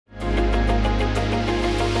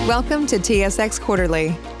Welcome to TSX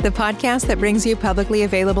Quarterly, the podcast that brings you publicly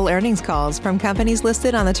available earnings calls from companies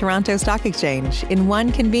listed on the Toronto Stock Exchange in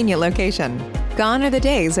one convenient location. Gone are the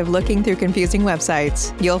days of looking through confusing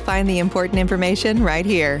websites. You'll find the important information right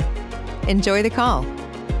here. Enjoy the call.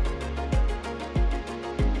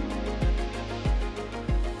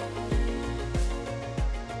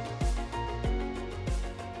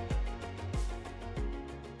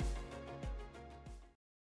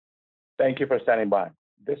 Thank you for standing by.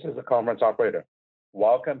 This is the conference operator.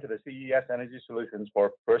 Welcome to the CES Energy Solutions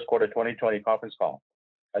for First Quarter 2020 conference call.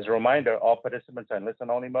 As a reminder, all participants are in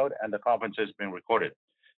listen-only mode and the conference is being recorded.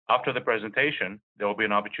 After the presentation, there will be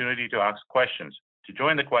an opportunity to ask questions. To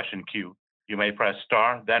join the question queue, you may press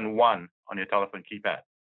star, then one on your telephone keypad.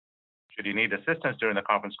 Should you need assistance during the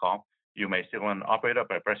conference call, you may signal an operator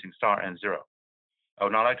by pressing star and zero. I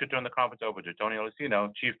would now like to turn the conference over to Tony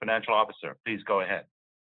Aulicino, Chief Financial Officer. Please go ahead.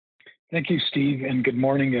 Thank you, Steve, and good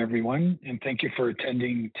morning, everyone, and thank you for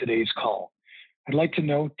attending today's call. I'd like to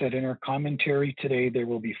note that in our commentary today, there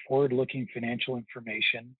will be forward-looking financial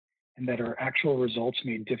information and that our actual results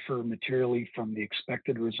may differ materially from the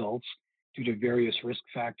expected results due to various risk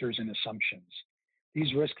factors and assumptions.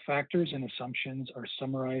 These risk factors and assumptions are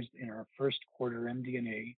summarized in our first quarter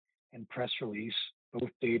MD&A and press release, both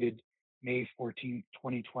dated May 14,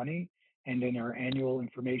 2020, and in our annual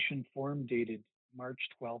information form dated March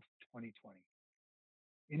 12, 2020.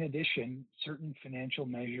 In addition, certain financial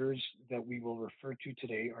measures that we will refer to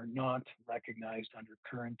today are not recognized under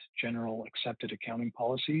current general accepted accounting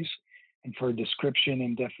policies, and for a description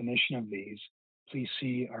and definition of these, please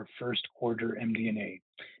see our first quarter MD&A.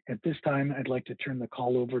 At this time, I'd like to turn the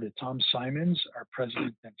call over to Tom Simons, our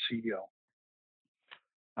President and CEO.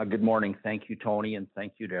 Good morning. Thank you, Tony, and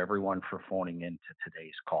thank you to everyone for phoning into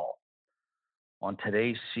today's call. On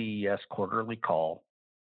today's CES quarterly call,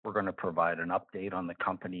 we're going to provide an update on the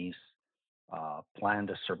company's plan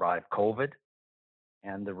to survive COVID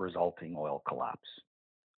and the resulting oil collapse.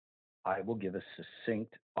 I will give a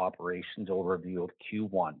succinct operations overview of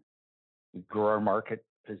Q1. We grew our market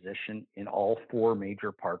position in all four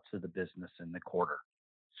major parts of the business in the quarter.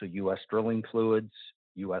 So U.S. drilling fluids,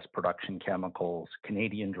 U.S. production chemicals,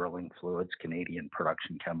 Canadian drilling fluids, Canadian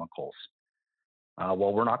production chemicals.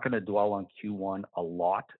 While we're not going to dwell on Q1 a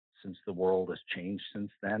lot since the world has changed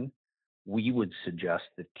since then, we would suggest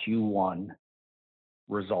that Q1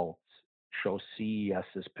 results show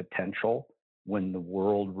CES's potential when the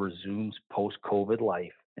world resumes post-COVID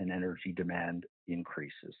life and energy demand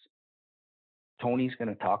increases. Tony's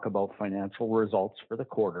going to talk about financial results for the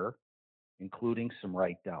quarter, including some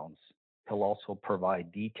write-downs. He'll also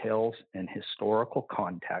provide details and historical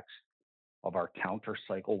context of our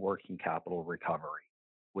counter-cycle working capital recovery,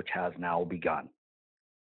 which has now begun.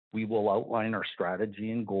 We will outline our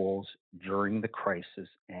strategy and goals during the crisis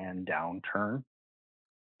and downturn.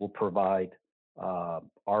 We'll provide our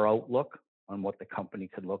outlook on what the company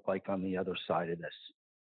could look like on the other side of this.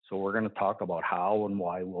 So we're going to talk about how and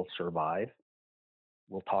why we'll survive.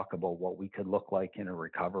 We'll talk about what we could look like in a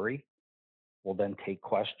recovery. We'll then take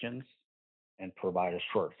questions and provide a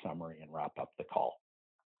short summary and wrap up the call.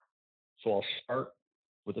 So I'll start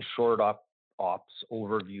with a short ops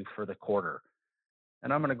overview for the quarter.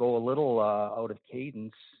 And I'm going to go a little out of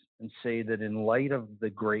cadence and say that in light of the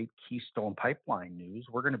great Keystone Pipeline news,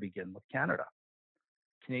 we're going to begin with Canada.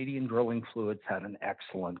 Canadian drilling fluids had an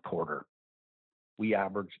excellent quarter. We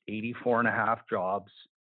averaged 84.5 jobs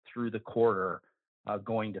through the quarter,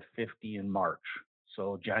 going to 50 in March.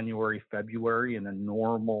 So January, February, in a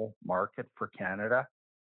normal market for Canada,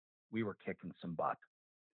 we were kicking some butt.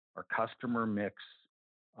 Our customer mix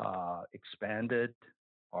expanded.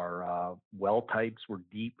 Our well types were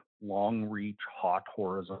deep, long reach, hot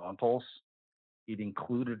horizontals. It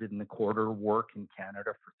included in the quarter work in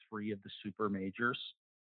Canada for 3 of the super majors.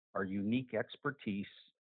 Our unique expertise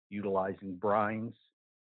utilizing brines,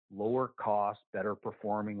 lower cost, better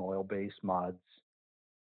performing oil-based muds,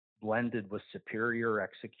 blended with superior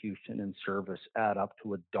execution and service add up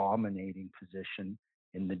to a dominating position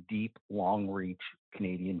in the deep, long reach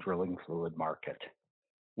Canadian drilling fluid market.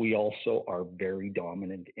 We also are very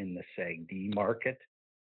dominant in the SAGD market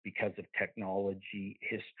because of technology,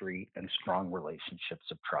 history, and strong relationships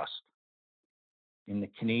of trust. In the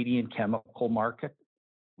Canadian chemical market,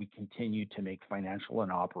 we continue to make financial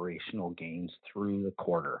and operational gains through the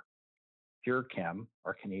quarter. PureChem,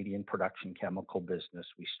 our Canadian production chemical business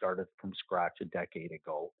we started from scratch a decade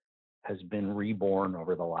ago, has been reborn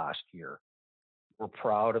over the last year. We're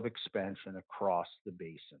proud of expansion across the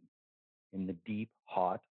basin in the deep,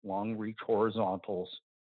 hot, long reach horizontals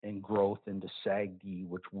and growth into SAGD,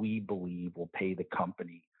 which we believe will pay the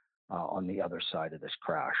company on the other side of this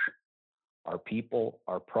crash. Our people,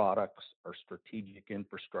 our products, our strategic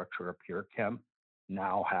infrastructure of PureChem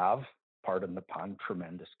now have, pardon the pun,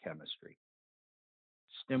 tremendous chemistry.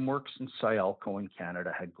 Stimworks and Sialco in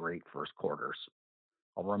Canada had great first quarters.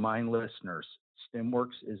 I'll remind listeners,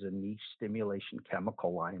 Stimworks is a niche stimulation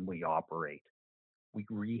chemical line we operate. We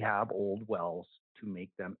rehab old wells to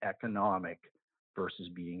make them economic versus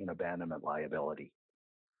being an abandonment liability.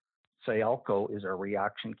 Sialco is our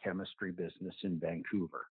reaction chemistry business in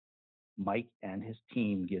Vancouver. Mike and his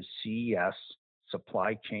team give CES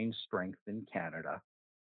supply chain strength in Canada,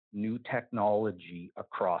 new technology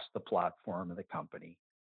across the platform of the company,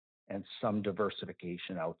 and some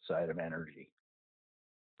diversification outside of energy.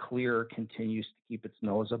 Clear continues to keep its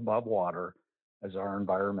nose above water as our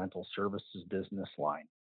environmental services business line,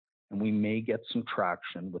 and we may get some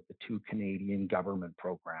traction with the 2 Canadian government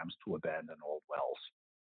programs to abandon old wells.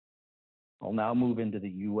 I'll now move into the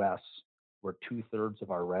U.S., where 2/3 of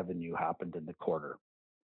our revenue happened in the quarter.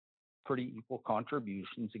 Pretty equal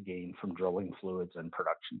contributions again from drilling fluids and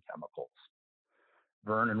production chemicals.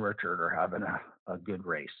 Vern and Richard are having a good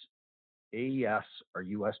race. AES, our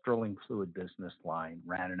U.S. drilling fluid business line,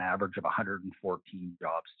 ran an average of 114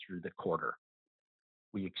 jobs through the quarter.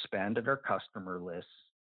 We expanded our customer lists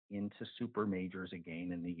into super majors again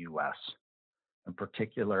in the U.S., and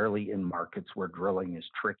particularly in markets where drilling is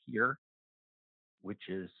trickier, which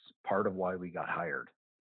is part of why we got hired.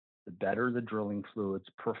 The better the drilling fluids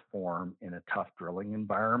perform in a tough drilling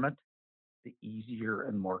environment, the easier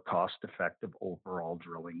and more cost-effective overall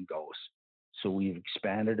drilling goes. So we've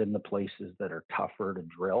expanded in the places that are tougher to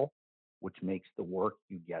drill, which makes the work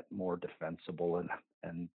you get more defensible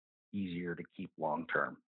and easier to keep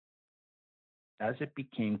long-term. As it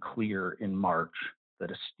became clear in March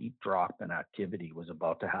that a steep drop in activity was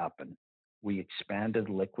about to happen, we expanded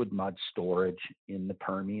liquid mud storage in the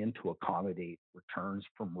Permian to accommodate returns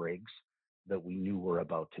from rigs that we knew were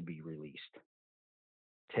about to be released.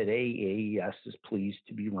 Today, AES is pleased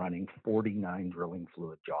to be running 49 drilling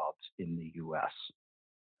fluid jobs in the U.S.,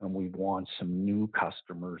 and we've won some new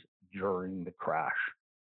customers during the crash.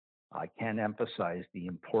 I can't emphasize the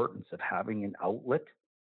importance of having an outlet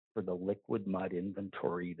for the liquid mud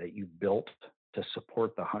inventory that you built to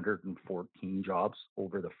support the 114 jobs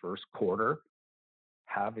over the first quarter.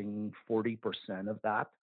 Having 40% of that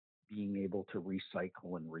being able to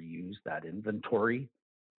recycle and reuse that inventory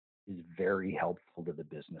is very helpful to the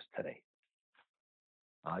business today.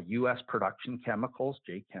 U.S. production chemicals,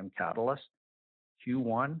 Jacam Catalyst,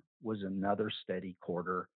 Q1 was another steady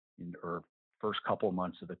quarter or first couple of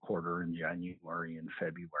months of the quarter in January and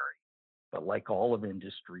February. But like all of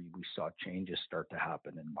industry, we saw changes start to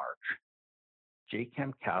happen in March.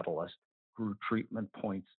 Jacam Catalyst grew treatment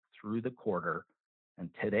points through the quarter, and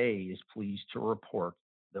today is pleased to report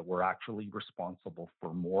that we're actually responsible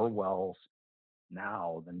for more wells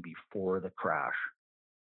now than before the crash.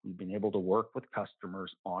 We've been able to work with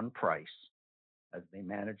customers on price as they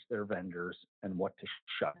manage their vendors and what to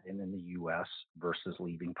shut in the U.S. versus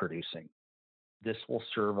leaving producing. This will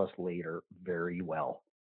serve us later very well.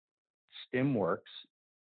 Stimworks,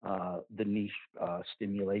 the niche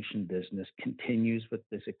stimulation business, continues with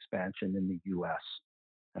this expansion in the U.S.,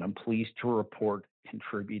 and I'm pleased to report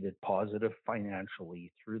contributed positive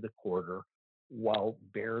financially through the quarter while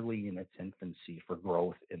barely in its infancy for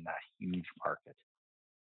growth in that huge market.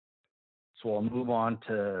 So I'll move on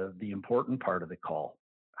to the important part of the call.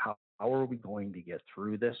 How are we going to get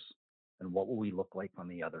through this, and what will we look like on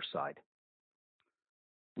the other side?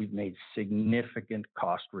 We've made significant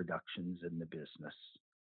cost reductions in the business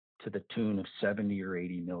to the tune of $70 or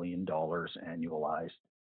 $80 million annualized.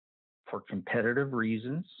 For competitive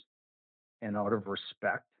reasons and out of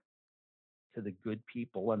respect to the good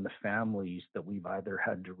people and the families that we've either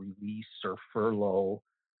had to release or furlough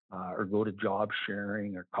or go to job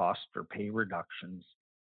sharing or cost or pay reductions,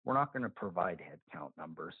 we're not going to provide headcount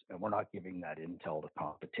numbers, and we're not giving that intel to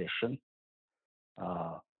competition.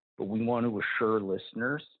 But we want to assure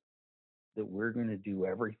listeners that we're going to do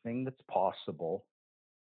everything that's possible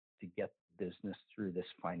to get the business through this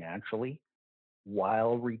financially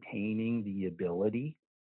while retaining the ability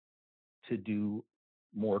to do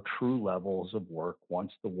more true levels of work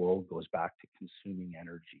once the world goes back to consuming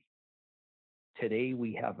energy. Today,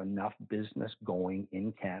 we have enough business going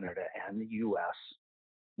in Canada and the U.S.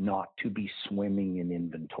 not to be swimming in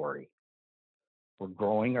inventory. We're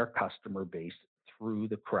growing our customer base through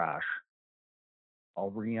the crash.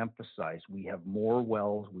 I'll reemphasize, we have more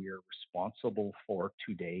wells we are responsible for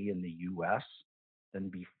today in the U.S. than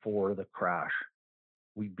before the crash.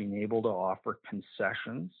 We've been able to offer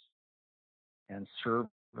concessions and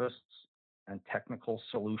service and technical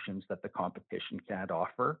solutions that the competition can't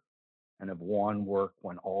offer, and have won work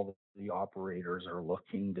when all the operators are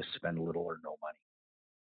looking to spend little or no money.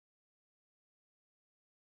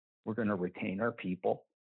 We're going to retain our people.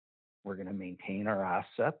 We're going to maintain our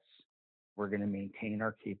assets. We're going to maintain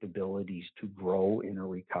our capabilities to grow in a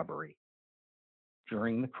recovery.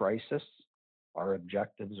 During the crisis, our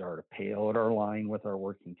objectives are to pay out our line with our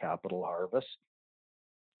working capital harvest,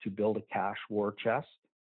 to build a cash war chest,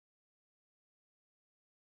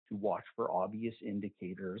 to watch for obvious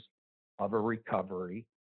indicators of a recovery,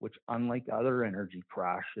 which, unlike other energy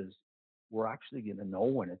crashes, we're actually going to know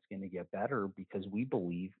when it's going to get better, because we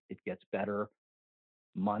believe it gets better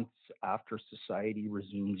months after society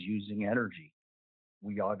resumes using energy.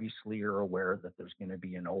 We obviously are aware that there's going to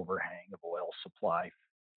be an overhang of oil supply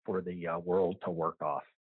for the world to work off,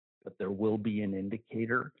 but there will be an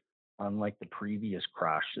indicator, unlike the previous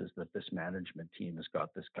crashes that this management team has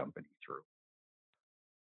got this company through.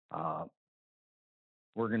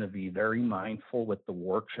 We're going to be very mindful with the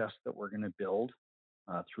war chest that we're going to build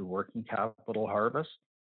through working capital harvest,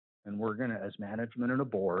 and we're going to, as management and a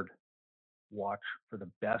board, watch for the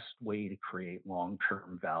best way to create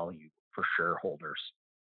long-term value for shareholders.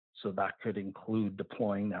 So that could include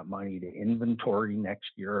deploying that money to inventory next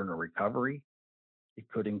year in a recovery. It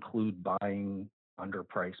could include buying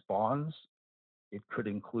underpriced bonds. It could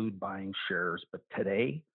include buying shares. But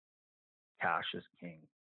today, cash is king.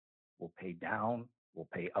 We'll pay down, we'll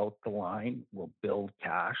pay out the line, we'll build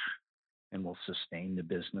cash, and we'll sustain the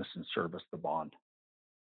business and service the bond.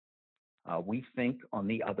 We think on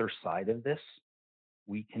the other side of this,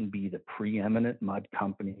 we can be the preeminent mud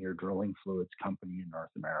company or drilling fluids company in North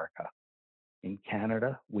America. In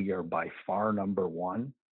Canada, we are by far number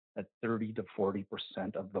one at 30 to 40%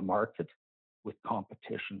 of the market, with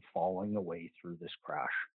competition falling away through this crash.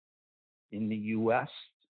 In the US,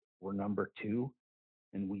 we're number two,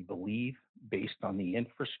 and we believe, based on the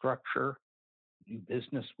infrastructure, new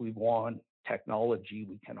business we've won, technology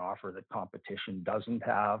we can offer that competition doesn't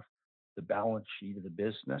have, the balance sheet of the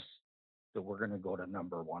business, that we're going to go to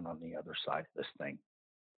number one on the other side of this thing.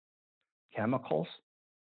 Chemicals,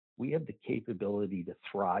 we have the capability to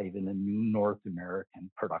thrive in a new North American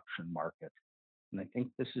production market. And I think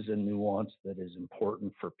this is a nuance that is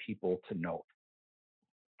important for people to note.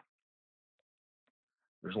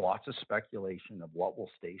 There's lots of speculation of what will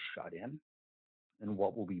stay shut in and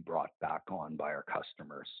what will be brought back on by our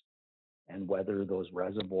customers, and whether those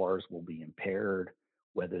reservoirs will be impaired,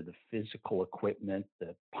 whether the physical equipment,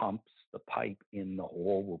 the pumps, the pipe in the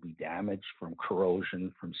hole will be damaged from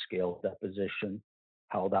corrosion, from scale deposition,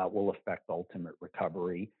 how that will affect ultimate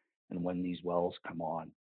recovery, and when these wells come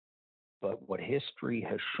on. But what history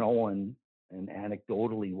has shown, and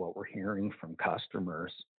anecdotally what we're hearing from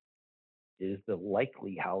customers, is that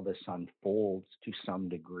likely how this unfolds to some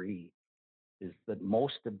degree is that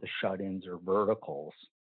most of the shut-ins are verticals,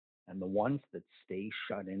 and the ones that stay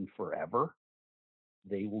shut in forever,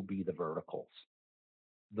 they will be the verticals.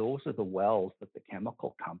 Those are the wells that the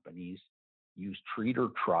chemical companies use treater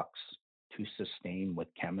trucks to sustain with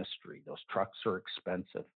chemistry. Those trucks are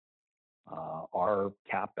expensive. Our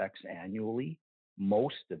CapEx annually,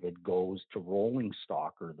 most of it goes to rolling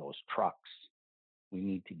stock or those trucks. We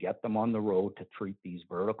need to get them on the road to treat these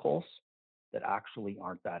verticals that actually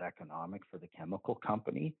aren't that economic for the chemical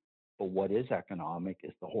company. But what is economic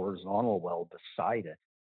is the horizontal well beside it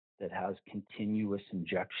that has continuous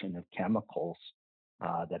injection of chemicals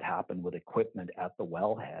that happen with equipment at the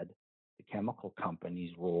wellhead. The chemical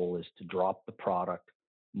company's role is to drop the product,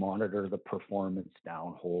 monitor the performance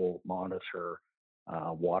downhole, monitor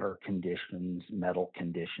water conditions, metal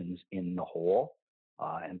conditions in the hole,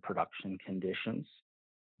 and production conditions.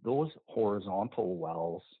 Those horizontal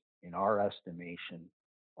wells, in our estimation,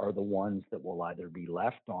 are the ones that will either be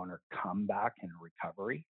left on or come back in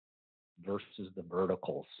recovery versus the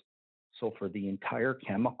verticals. So for the entire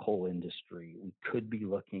chemical industry, we could be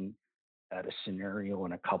looking at a scenario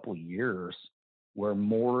in a couple of years where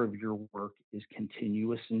more of your work is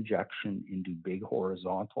continuous injection into big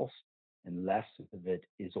horizontals and less of it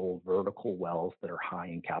is old vertical wells that are high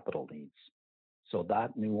in capital needs. So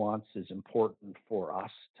that nuance is important for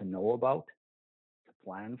us to know about, to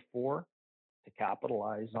plan for, to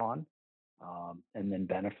capitalize on, and then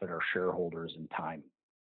benefit our shareholders in time.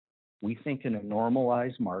 We think in a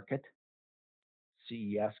normalized market,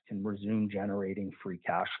 CES can resume generating free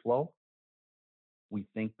cash flow. We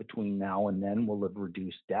think between now and then we'll have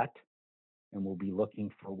reduced debt, and we'll be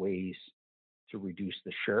looking for ways to reduce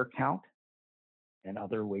the share count and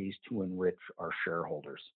other ways to enrich our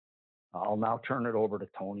shareholders. I'll now turn it over to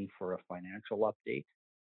Tony for a financial update,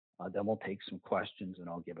 Then we'll take some questions and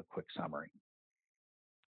I'll give a quick summary.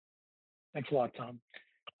 Thanks a lot, Tom.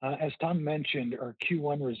 As Tom mentioned, our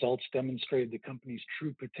Q1 results demonstrated the company's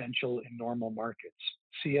true potential in normal markets.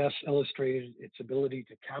 CS illustrated its ability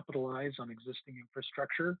to capitalize on existing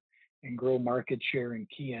infrastructure and grow market share in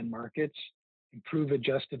key end markets, improve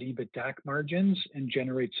adjusted EBITDA margins, and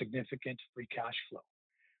generate significant free cash flow.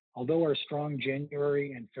 Although our strong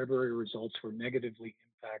January and February results were negatively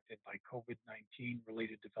impacted by COVID-19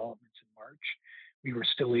 related developments in March, we were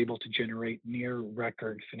still able to generate near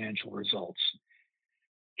record financial results.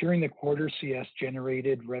 During the quarter, CS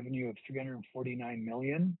generated revenue of $349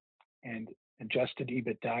 million and adjusted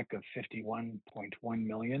EBITDA of $51.1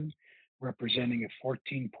 million, representing a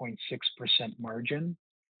 14.6% margin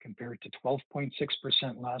compared to 12.6%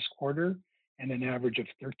 last quarter and an average of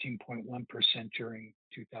 13.1% during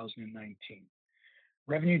 2019.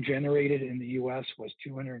 Revenue generated in the U.S. was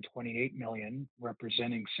 $228 million,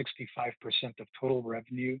 representing 65% of total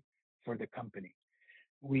revenue for the company.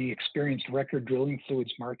 We experienced record drilling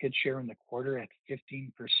fluids market share in the quarter at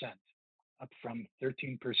 15%, up from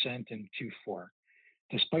 13% in Q4.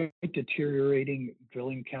 Despite deteriorating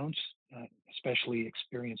drilling counts, especially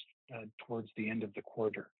experienced towards the end of the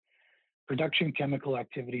quarter. Production chemical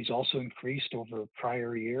activities also increased over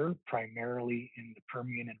prior year, primarily in the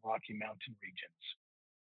Permian and Rocky Mountain regions.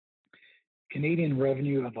 Canadian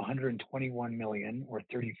revenue of $121 million, or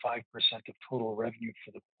 35% of total revenue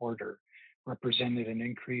for the quarter, represented an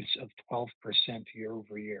increase of 12% year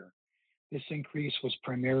over year. This increase was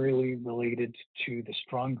primarily related to the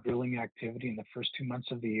strong drilling activity in the first 2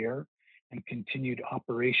 months of the year and continued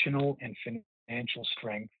operational and financial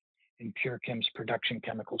strength in PureChem's production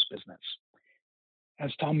chemicals business.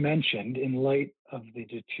 As Tom mentioned, in light of the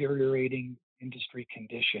deteriorating industry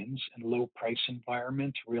conditions and low price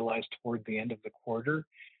environment realized toward the end of the quarter,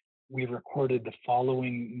 we recorded the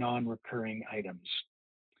following non-recurring items.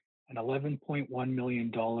 An $11.1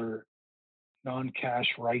 million non-cash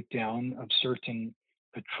write-down of certain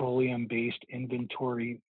petroleum-based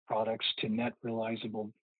inventory products to net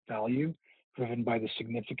realizable value, driven by the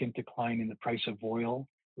significant decline in the price of oil,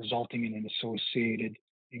 resulting in an associated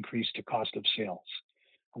increase to cost of sales.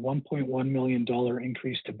 A $1.1 million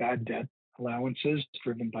increase to bad debt allowances,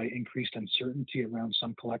 driven by increased uncertainty around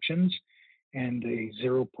some collections, and a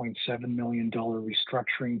 $0.7 million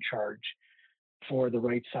restructuring charge for the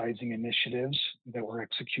right-sizing initiatives that were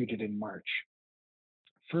executed in March.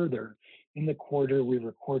 Further, in the quarter, we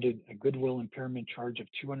recorded a goodwill impairment charge of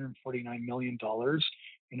 $249 million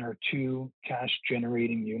in our 2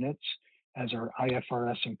 cash-generating units, as our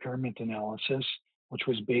IFRS impairment analysis, which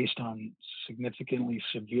was based on significantly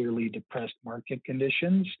severely depressed market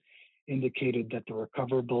conditions, indicated that the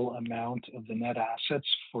recoverable amount of the net assets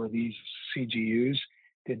for these CGUs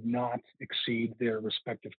did not exceed their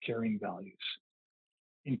respective carrying values.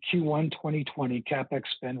 In Q1 2020, CapEx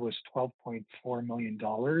spend was $12.4 million,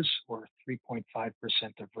 or 3.5%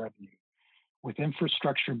 of revenue. With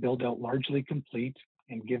infrastructure build-out largely complete,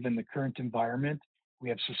 and given the current environment, we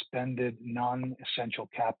have suspended non-essential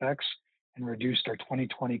CapEx and reduced our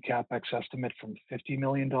 2020 CapEx estimate from $50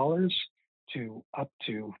 million to up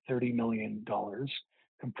to $30 million,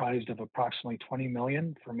 comprised of approximately $20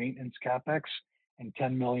 million for maintenance CapEx and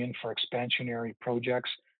 $10 million for expansionary projects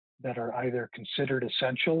that are either considered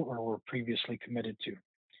essential or were previously committed to.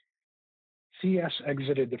 CS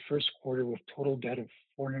exited the first quarter with total debt of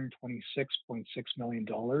 $426.6 million,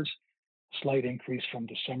 a slight increase from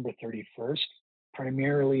December 31st,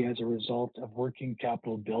 primarily as a result of working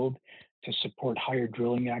capital build to support higher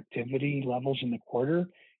drilling activity levels in the quarter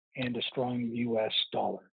and a strong US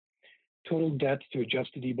dollar. Total debt to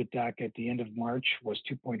adjusted EBITDA at the end of March was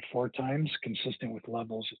 2.4 times, consistent with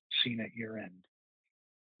levels seen at year end.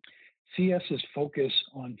 CS's focus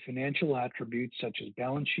on financial attributes such as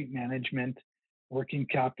balance sheet management, working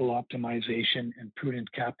capital optimization, and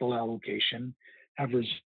prudent capital allocation have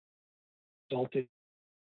resulted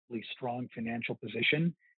in a strong financial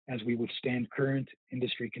position as we withstand current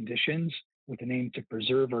industry conditions, with an aim to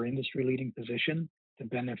preserve our industry-leading position to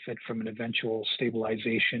benefit from an eventual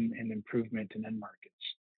stabilization and improvement in end markets.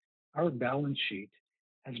 Our balance sheet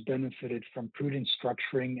has benefited from prudent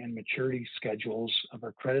structuring and maturity schedules of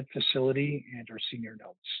our credit facility and our senior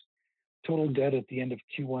notes. Total debt at the end of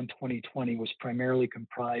Q1 2020 was primarily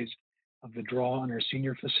comprised of the draw on our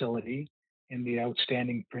senior facility and the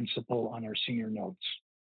outstanding principal on our senior notes.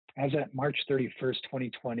 As at March 31st,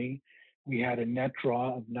 2020, we had a net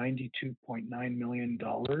draw of $92.9 million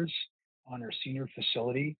on our senior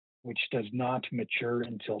facility, which does not mature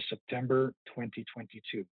until September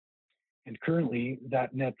 2022. And currently,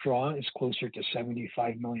 that net draw is closer to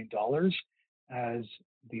 $75 million, as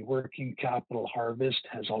the working capital harvest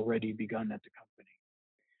has already begun at the company.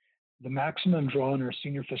 The maximum draw on our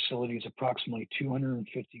senior facility is approximately $250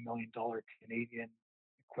 million Canadian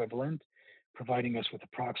equivalent, providing us with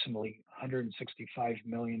approximately $165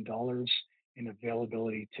 million in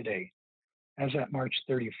availability today. As at March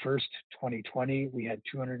 31st, 2020, we had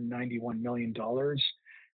 $291 million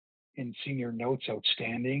in senior notes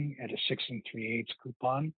outstanding at a 6 3/8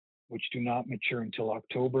 coupon, which do not mature until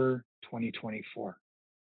October 2024.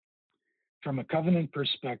 From a covenant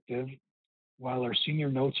perspective, while our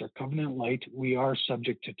senior notes are covenant light, we are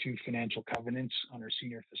subject to two financial covenants on our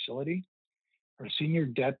senior facility. Our senior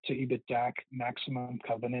debt to EBITDAC maximum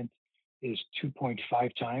covenant is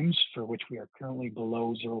 2.5 times, for which we are currently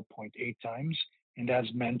below 0.8 times. And as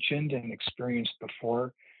mentioned and experienced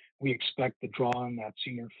before, we expect the draw on that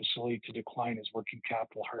senior facility to decline as working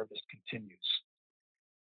capital harvest continues.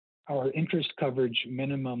 Our interest coverage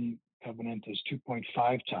minimum covenant is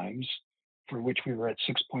 2.5 times, for which we were at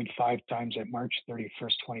 6.5 times at March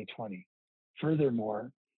 31st, 2020.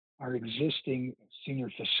 Furthermore, our existing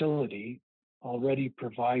senior facility already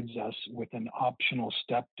provides us with an optional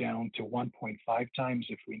step down to 1.5 times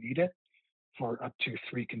if we need it for up to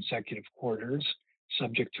 3 consecutive quarters,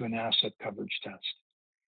 subject to an asset coverage test.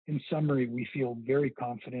 In summary, we feel very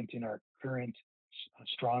confident in our current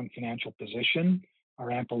strong financial position,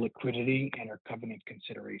 our ample liquidity, and our covenant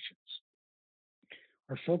considerations.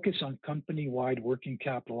 Our focus on company-wide working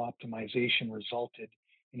capital optimization resulted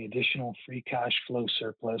in additional free cash flow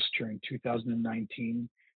surplus during 2019,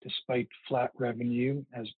 despite flat revenue,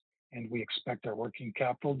 and we expect our working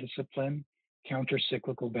capital discipline,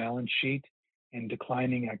 counter-cyclical balance sheet, and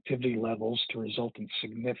declining activity levels to result in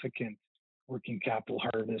significant working capital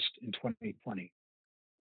harvest in 2020.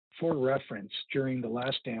 For reference, during the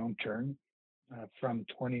last downturn from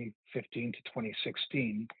 2015 to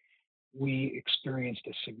 2016, we experienced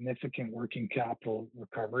a significant working capital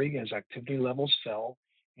recovery as activity levels fell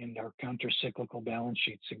and our counter-cyclical balance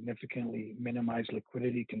sheet significantly minimized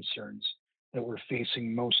liquidity concerns that were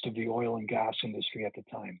facing most of the oil and gas industry at the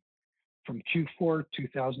time. From Q4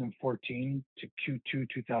 2014 to Q2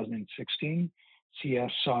 2016,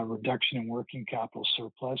 CS saw a reduction in working capital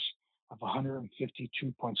surplus of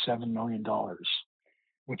 $152.7 million,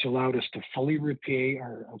 which allowed us to fully repay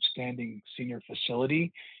our outstanding senior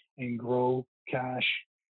facility and grow cash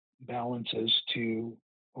balances to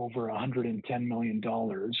over $110 million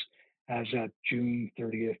as at June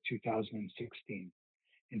 30th, 2016.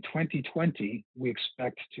 In 2020, we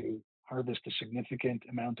expect to harvest a significant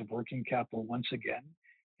amount of working capital once again,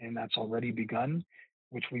 and that's already begun,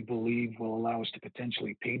 which we believe will allow us to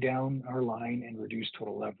potentially pay down our line and reduce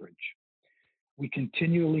total leverage. We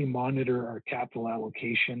continually monitor our capital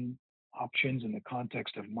allocation options in the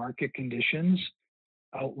context of market conditions,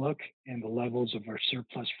 outlook, and the levels of our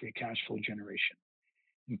surplus free cash flow generation.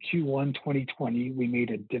 In Q1 2020, we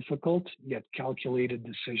made a difficult yet calculated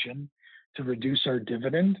decision to reduce our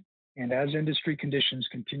dividend, and as industry conditions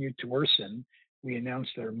continued to worsen, we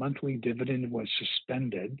announced that our monthly dividend was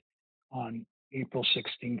suspended on April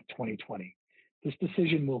 16, 2020. This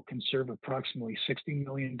decision will conserve approximately $60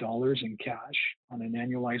 million in cash on an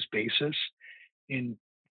annualized basis. In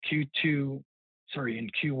Q1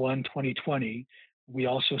 2020, we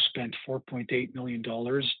also spent $4.8 million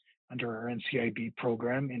under our NCIB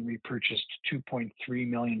program and repurchased 2.3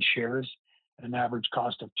 million shares at an average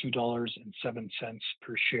cost of $2.07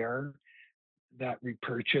 per share. That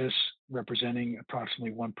repurchase representing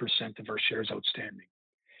approximately 1% of our shares outstanding.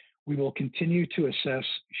 We will continue to assess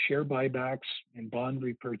share buybacks and bond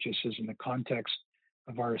repurchases in the context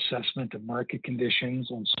of our assessment of market conditions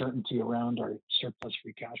and certainty around our surplus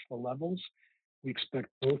free cash flow levels. We expect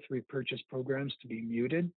both repurchase programs to be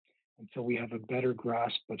muted until we have a better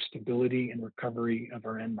grasp of stability and recovery of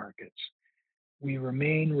our end markets. We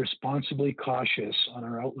remain responsibly cautious on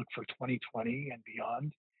our outlook for 2020 and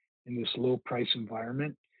beyond in this low price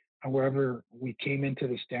environment. However, we came into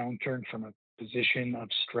this downturn from a position of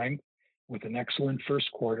strength with an excellent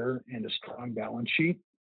first quarter and a strong balance sheet.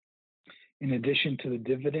 In addition to the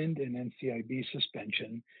dividend and NCIB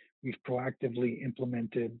suspension, we've proactively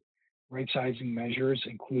implemented right-sizing measures,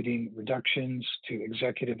 including reductions to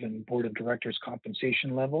executive and board of directors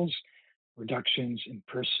compensation levels, reductions in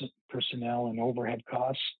personnel and overhead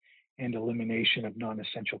costs, and elimination of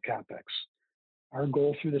non-essential capex. Our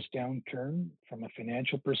goal through this downturn from a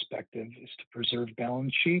financial perspective is to preserve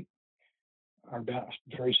balance sheet, our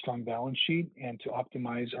very strong balance sheet, and to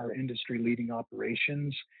optimize our industry-leading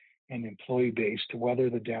operations and employee base to weather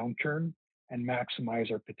the downturn and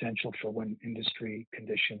maximize our potential for when industry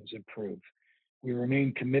conditions improve. We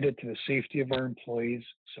remain committed to the safety of our employees,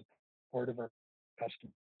 support of our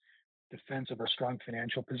customers, defense of our strong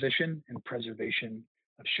financial position, and preservation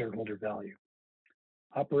of shareholder value.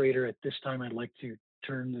 Operator, at this time, I'd like to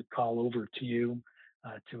turn the call over to you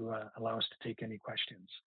to allow us to take any questions.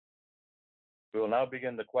 We will now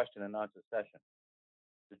begin the question and answer session.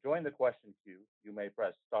 To join the question queue, you may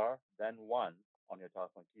press star, then 1 on your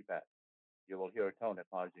telephone keypad. You will hear a tone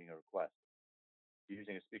acknowledging your request. If you're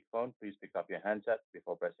using a speakerphone, please pick up your handset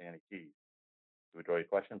before pressing any keys. To withdraw your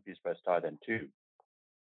question, please press star, then 2.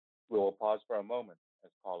 We will pause for a moment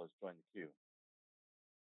as callers join the queue.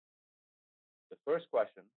 The first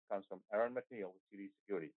question comes from Aaron McNeil with TD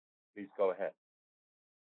Securities. Please go ahead.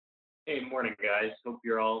 Hey, morning, guys. Hope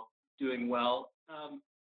you're all doing well.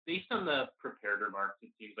 Based on the prepared remarks, it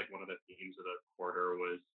seems like one of the themes of the quarter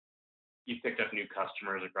was you picked up new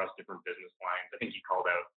customers across different business lines. I think you called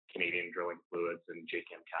out Canadian Drilling Fluids and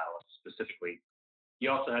JChem Catalyst specifically. You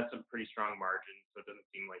also had some pretty strong margins, so it doesn't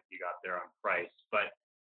seem like you got there on price. But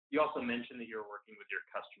you also mentioned that you're working with your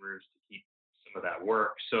customers to keep some of that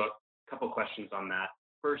work. So a couple questions on that.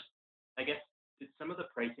 First, I guess, did some of the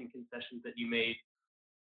pricing concessions that you made,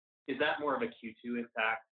 is that more of a Q2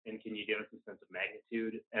 impact? And can you give us a sense of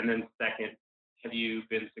magnitude? And then second, have you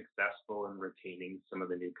been successful in retaining some of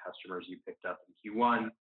the new customers you picked up in Q1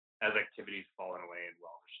 as activities fallen away and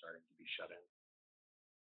wells are starting to be shut in?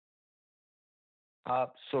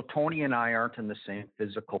 So Tony and I aren't in the same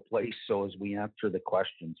physical place. So as we answer the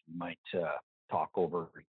questions, we might talk over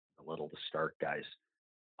a little to start, guys.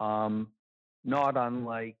 Not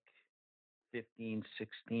unlike 15,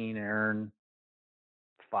 16, Aaron,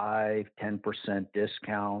 5-10%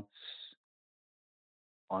 discounts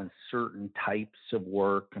on certain types of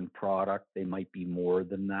work and product. They might be more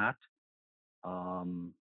than that.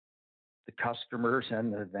 The customers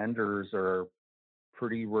and the vendors are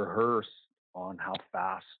pretty rehearsed on how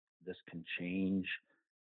fast this can change.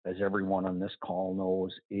 As everyone on this call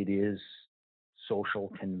knows, it is social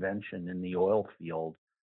convention in the oil field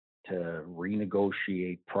to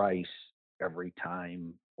renegotiate price every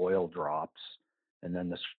time oil drops, and then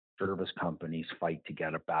the service companies fight to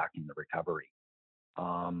get it back in the recovery.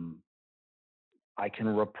 I can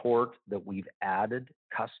report that we've added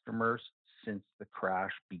customers since the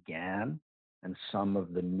crash began, and some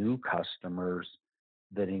of the new customers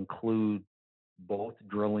that include both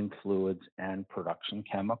drilling fluids and production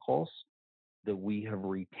chemicals, that we have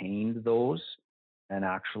retained those and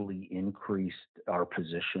actually increased our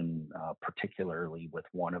position, particularly with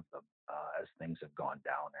one of them as things have gone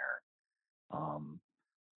down there.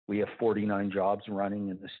 We have 49 jobs running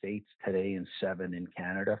in the States today and 7 in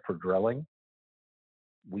Canada for drilling.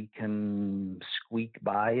 We can squeak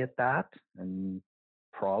by at that and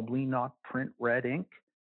probably not print red ink,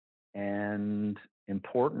 and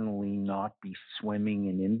importantly, not be swimming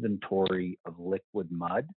in inventory of liquid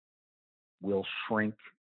mud. We'll shrink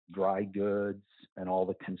dry goods and all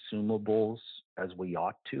the consumables as we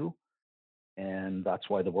ought to. And that's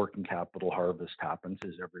why the working capital harvest happens,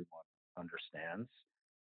 as everyone understands.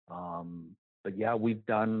 But yeah, we've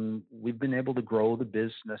been able to grow the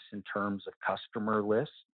business in terms of customer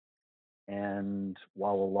list. And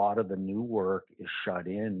while a lot of the new work is shut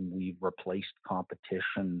in, we've replaced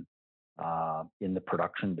competition in the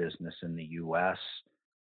production business in the US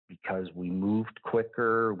because we moved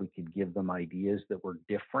quicker, we could give them ideas that were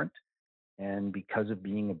different. And because of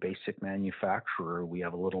being a basic manufacturer, we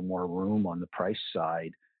have a little more room on the price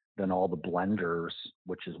side than all the blenders,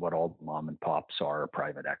 which is what all the mom and pops are,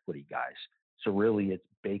 private equity guys. So really it's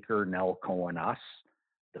Baker, Nelco, and us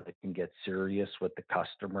that can get serious with the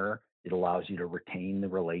customer. It allows you to retain the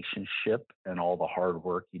relationship and all the hard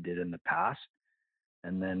work you did in the past.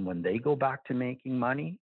 And then when they go back to making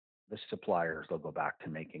money, the suppliers will go back to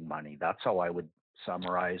making money. That's how I would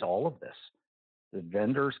summarize all of this. The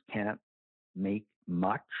vendors can't make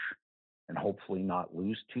much and hopefully not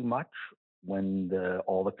lose too much when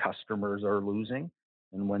all the customers are losing.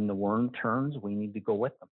 And when the worm turns, we need to go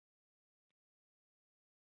with them.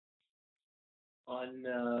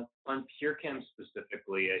 On PureChem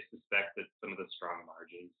specifically, I suspect that some of the strong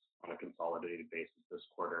margins on a consolidated basis this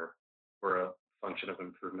quarter were a function of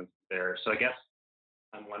improvements there. So I guess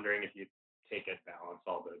I'm wondering if you take it balance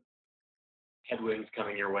all the headwinds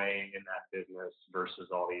coming your way in that business versus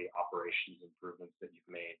all the operations improvements that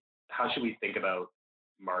you've made. How should we think about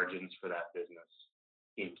margins for that business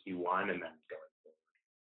in Q1 and then going forward?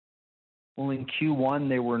 Well, in Q1,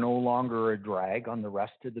 they were no longer a drag on the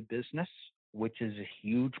rest of the business, which is a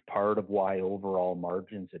huge part of why overall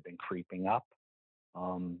margins have been creeping up.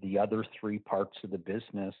 The other 3 parts of the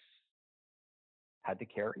business had to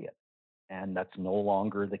carry it, and that's no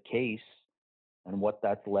longer the case. And what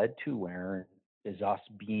that's led to, Aaron, is us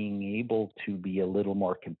being able to be a little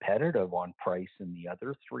more competitive on price in the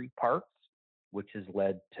other three parts, which has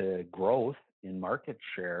led to growth in market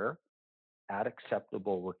share at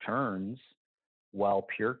acceptable returns, while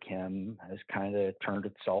PureChem has kind of turned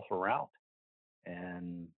itself around.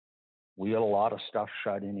 And we got a lot of stuff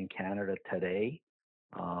shut in Canada today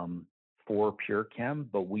for PureChem,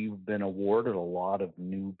 but we've been awarded a lot of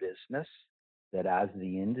new business that as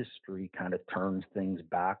the industry kind of turns things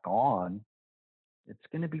back on, it's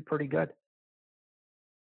going to be pretty good.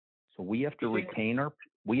 So we have to retain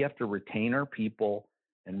our people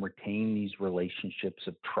and retain these relationships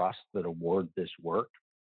of trust that award this work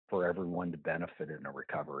for everyone to benefit in a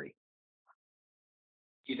recovery.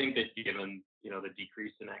 Do you think that given the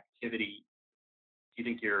decrease in activity, do you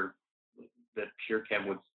think that PureChem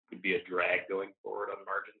would be a drag going forward on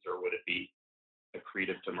margins, or would it be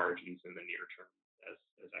accretive to margins in the near term as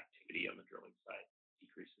activity on the drilling side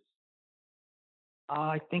decreases?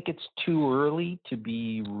 I think it's too early to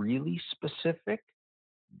be really specific,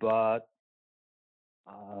 but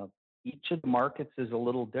each of the markets is a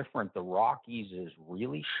little different. The Rockies is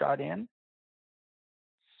really shut in.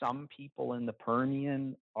 Some people in the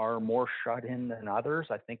Permian are more shut in than others.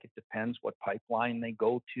 I think it depends what pipeline they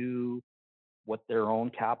go to, what their own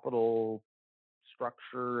capital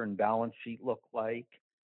structure and balance sheet look like.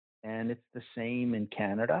 And it's the same in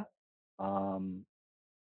Canada.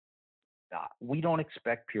 We don't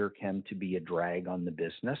expect PureChem to be a drag on the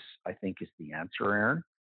business, I think is the answer, Aaron.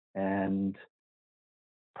 And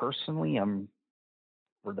personally, I'm,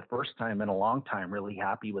 for the first time in a long time, really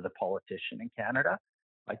happy with a politician in Canada.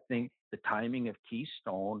 I think the timing of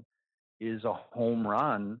Keystone is a home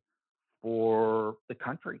run for the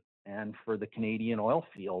country and for the Canadian oil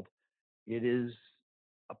field. It is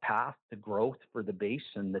a path to growth for the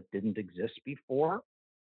basin that didn't exist before.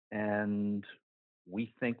 And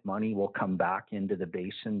we think money will come back into the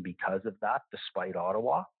basin because of that, despite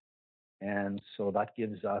Ottawa. And so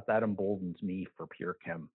that emboldens me for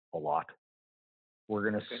PureChem a lot.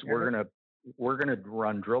 We're gonna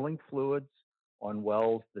run drilling fluids on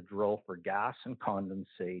wells that drill for gas and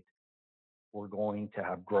condensate. We're going to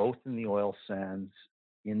have growth in the oil sands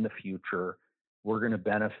in the future. We're going to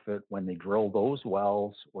benefit when they drill those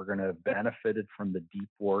wells. We're going to have benefited from the deep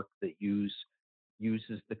work that uses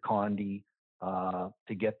the condi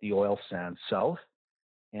to get the oil sands south,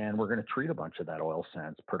 and we're going to treat a bunch of that oil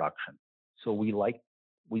sands production. So we like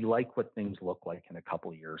what things look like in a couple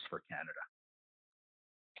of years for Canada.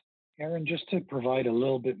 Aaron, just to provide a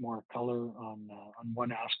little bit more color on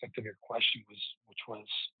one aspect of your question, which was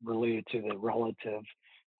related to the relative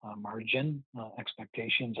margin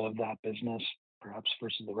expectations of that business, perhaps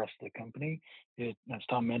versus the rest of the company. As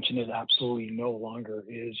Tom mentioned, it absolutely no longer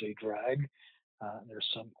is a drag. There's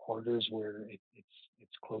some quarters where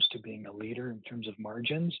it's close to being a leader in terms of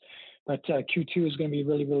margins, but Q2 is going to be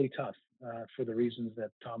really, really tough for the reasons that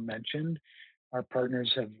Tom mentioned. Our partners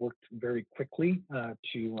have worked very quickly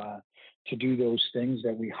to do those things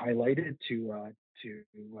that we highlighted to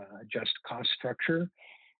adjust cost structure,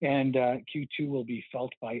 and Q2 will be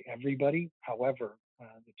felt by everybody. However,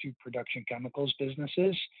 the two production chemicals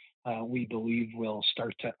businesses we believe will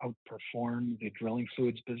start to outperform the drilling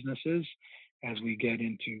fluids businesses as we get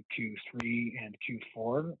into Q3 and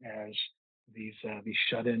Q4, as these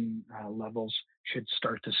shut-in levels should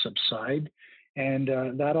start to subside. And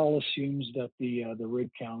that all assumes that the rig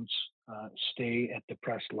counts stay at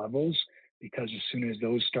depressed levels, because as soon as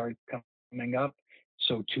those start coming up,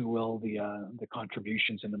 so too will the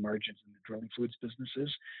contributions and the margins in the drilling fluids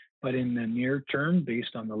businesses. But in the near term,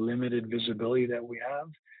 based on the limited visibility that we have,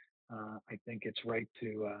 I think it's right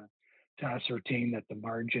to ascertain that the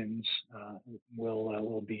margins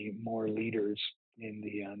will be more leaders in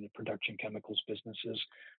the production chemicals businesses,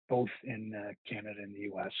 both in Canada and the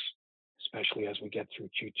U.S., especially as we get through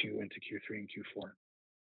Q2 into Q3 and Q4.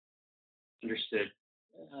 Understood.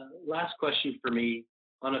 Last question for me,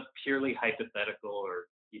 on a purely hypothetical or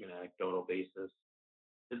even anecdotal basis,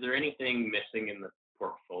 is there anything missing in the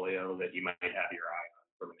portfolio that you might have your eye on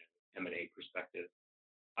from an M&A perspective?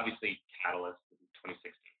 Obviously, Catalyst in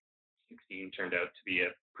 2016 turned out to be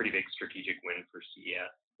a pretty big strategic win for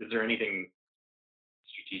CES. Is there anything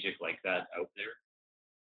strategic like that out there?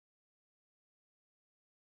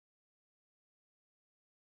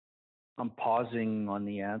 I'm pausing on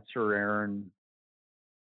the answer, Aaron.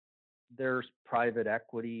 There's private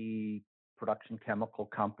equity, production chemical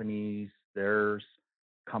companies. There's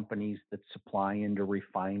companies that supply into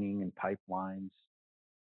refining and pipelines.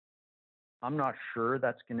 I'm not sure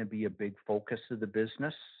that's going to be a big focus of the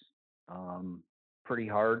business. Pretty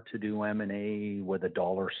hard to do M&A with a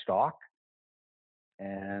dollar stock.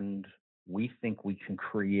 And we think we can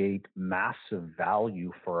create massive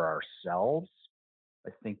value for ourselves,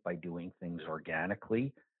 I think, by doing things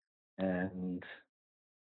organically and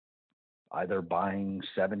either buying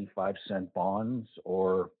 75-cent bonds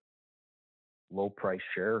or low price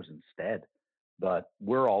shares instead. But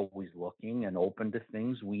we're always looking and open to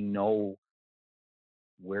things. We know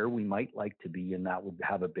where we might like to be, and that would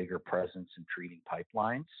have a bigger presence in treating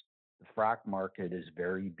pipelines. The frac market is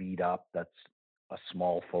very beat up. That's a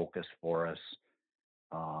small focus for us.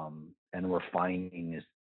 And we're finding is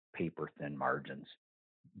paper thin margins.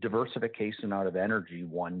 Diversification out of energy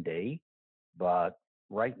one day, but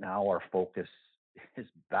right now our focus is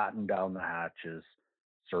batten down the hatches,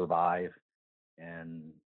 survive, and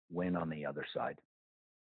win on the other side.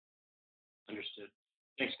 Understood.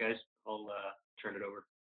 Thanks, guys. I'll turn it over.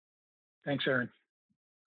 Thanks, Aaron.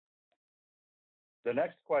 The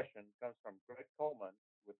next question comes from Greg Coleman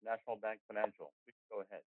with National Bank Financial. Please go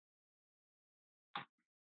ahead.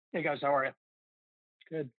 Hey guys, how are you?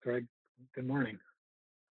 Good, Greg. Good morning.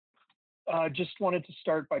 Just wanted to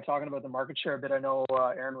start by talking about the market share a bit. I know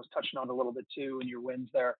Aaron was touching on it a little bit too, and your wins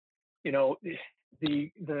there. You know,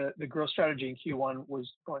 the growth strategy in Q1 was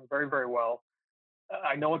going very, very well.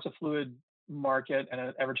 I know it's a fluid market and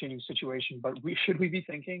an ever-changing situation, but should we be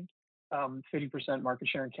thinking 50% market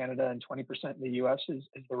share in Canada and 20% in the US is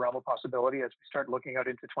the realm of possibility as we start looking out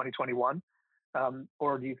into 2021?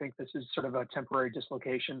 Or do you think this is sort of a temporary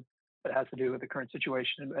dislocation that has to do with the current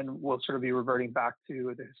situation and we'll sort of be reverting back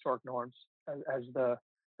to the historic norms as the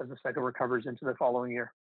cycle recovers into the following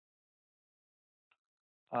year?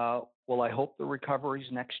 Well, I hope the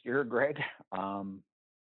recovery's next year, Greg.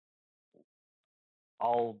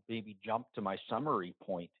 I'll maybe jump to my summary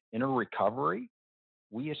point. In a recovery,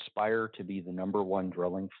 we aspire to be the #1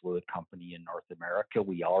 drilling fluid company in North America.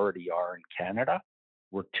 We already are in Canada.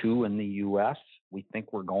 We're 2 in the US. We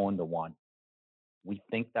think we're going to 1. We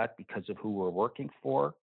think that because of who we're working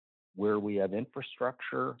for, where we have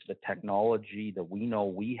infrastructure, the technology that we know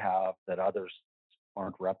we have that others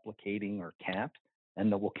aren't replicating or can't,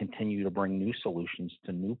 and that will continue to bring new solutions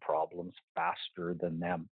to new problems faster than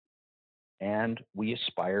them. And we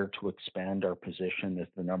aspire to expand our position as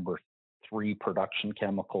the #3 production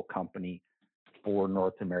chemical company for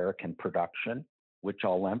North American production, which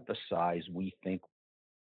I'll emphasize we think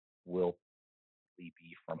will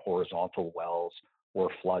be from horizontal wells or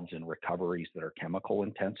floods and recoveries that are chemical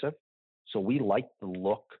intensive. So we like the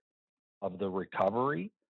look of the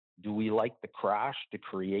recovery. Do we like the crash to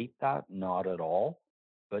create that? Not at all.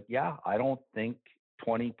 But yeah, I don't think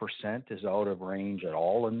 20% is out of range at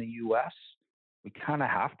all in the US. We kind of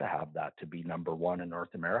have to have that to be #1 in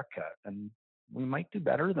North America. And we might do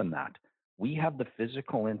better than that. We have the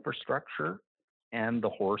physical infrastructure and the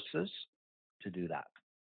horses to do that.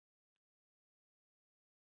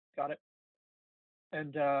 Got it.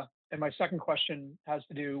 And my second question has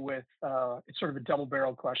to do with it's sort of a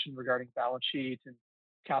double-barreled question regarding balance sheet and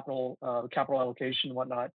capital allocation and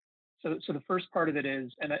whatnot. So the first part of it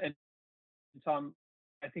is, and Tom,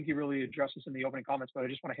 I think you really addressed this in the opening comments, but I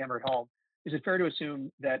just want to hammer it home. Is it fair to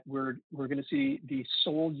assume that we're going to see the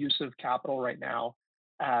sole use of capital right now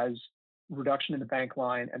as reduction in the bank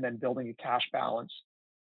line and then building a cash balance,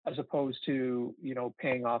 as opposed to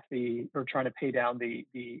paying off or trying to pay down the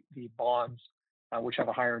bonds, which have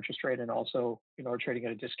a higher interest rate and also are trading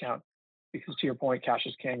at a discount? Because to your point, cash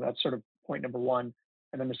is king. That's sort of point #1.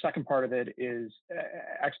 And then the second part of it is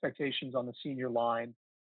expectations on the senior line.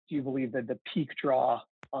 Do you believe that the peak draw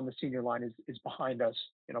on the senior line is behind us,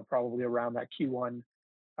 probably around that Q1,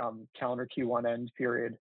 calendar Q1 end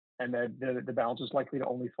period, and that the balance is likely to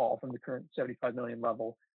only fall from the current 75 million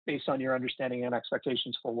level based on your understanding and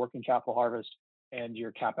expectations for working capital harvest and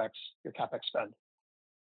your CapEx spend?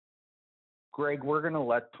 Greg, we're going to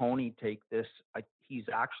let Tony take this. He's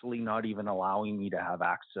actually not even allowing me to have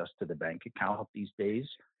access to the bank account these days.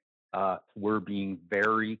 We're being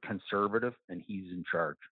very conservative, and he's in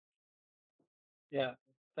charge. Yeah,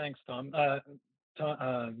 thanks, Tom.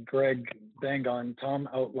 Greg, bang on. Tom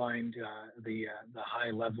outlined the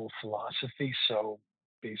high-level philosophy. So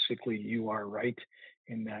basically, you are right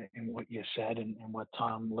in what you said and what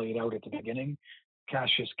Tom laid out at the beginning.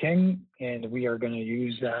 Cash is king, and we are going to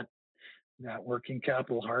use that working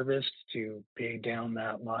capital harvest to pay down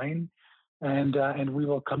that line, and we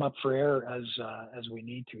will come up for air as we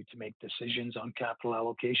need to make decisions on capital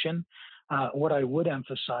allocation. What I would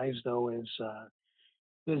emphasize though is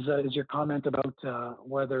your comment about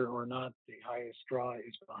whether or not the highest draw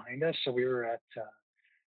is behind us. So we're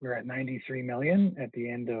at 93 million at the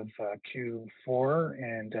end of Q4,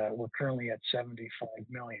 and we're currently at 75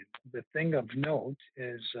 million. The thing of note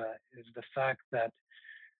is the fact that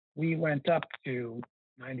We went up to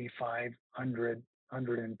 95, 100,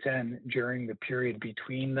 110 during the period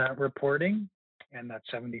between that reporting and that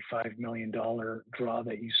 $75 million draw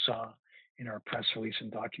that you saw in our press release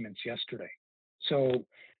and documents yesterday. So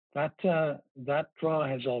that draw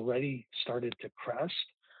has already started to crest.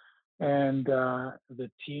 And the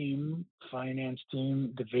team, finance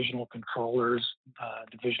team, divisional controllers,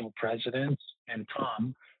 divisional presidents, and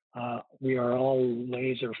Tom, we are all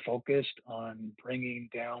laser focused on bringing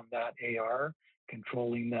down that AR,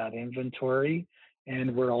 controlling that inventory,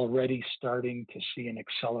 and we're already starting to see an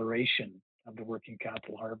acceleration of the working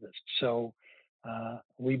capital harvest. So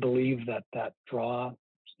we believe that that draw,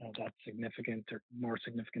 that significant or more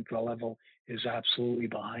significant draw level is absolutely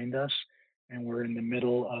behind us, and we're in the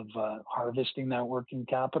middle of harvesting that working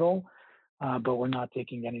capital, but we're not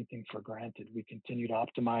taking anything for granted. We continue to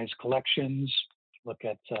optimize collections, look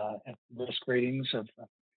at risk ratings of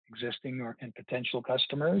existing and potential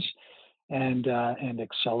customers, and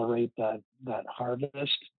accelerate that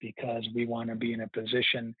harvest, because we want to be in a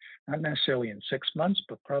position, not necessarily in 6 months,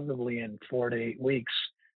 but probably in 4 to 8 weeks,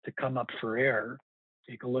 to come up for air,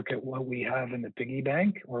 take a look at what we have in the piggy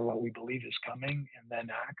bank or what we believe is coming, and then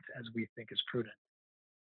act as we think is prudent.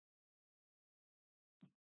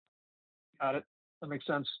 Got it. That makes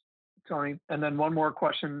sense, Tony. And then one more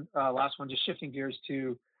question, last one, just shifting gears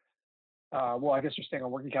to, well, I guess you're staying on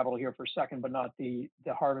working capital here for a second, but not the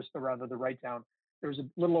harvest, but rather the write down. There was a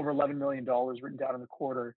little over $11 million written down in the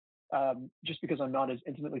quarter. Just because I'm not as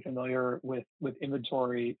intimately familiar with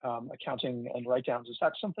inventory accounting and write downs, is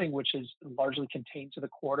that something which is largely contained to the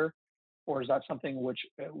quarter, or is that something which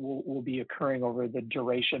will be occurring over the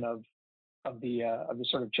duration of the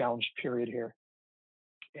sort of challenged period here?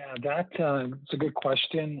 Yeah, it's a good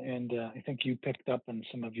question, and I think you picked up in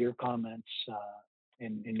some of your comments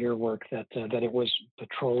in your work that it was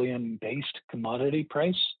petroleum-based commodity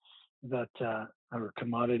price that or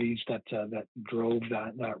commodities that drove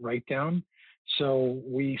that write down. So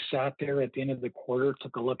we sat there at the end of the quarter,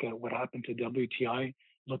 took a look at what happened to WTI,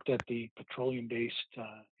 looked at the petroleum-based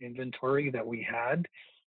inventory that we had,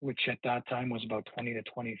 which at that time was about $20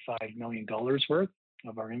 to $25 million worth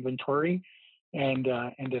of our inventory, and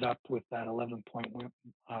ended up with that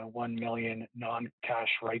 11.1 million non-cash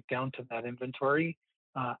write down to that inventory.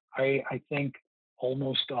 I think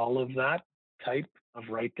almost all of that type of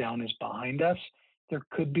write down is behind us. There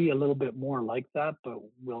could be a little bit more like that, but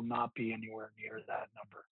will not be anywhere near that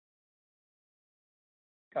number.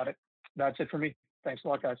 Got it. That's it for me. Thanks a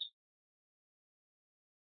lot, guys.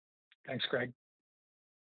 Thanks, Greg.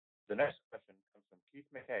 The next question comes from Keith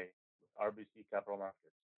Mackey with RBC Capital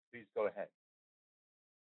Markets. Please go ahead.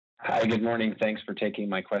 Hi, good morning. Thanks for taking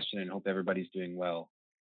my question and hope everybody's doing well.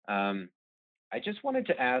 I just wanted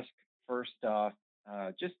to ask first off,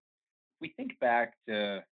 just if we think back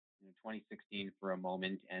to 2016 for a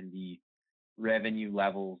moment and the revenue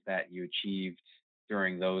levels that you achieved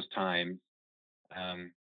during those times,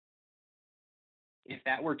 if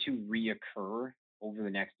that were to reoccur over the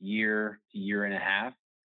next year to year and a half,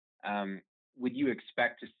 would you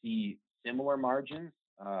expect to see similar margins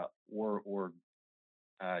or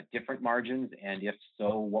different margins? And if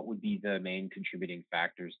so, what would be the main contributing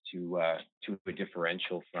factors to a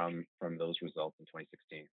differential from those results in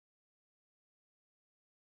 2016?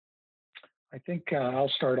 I think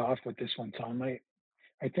I'll start off with this one, Tom.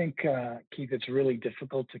 I think, Keith, it's really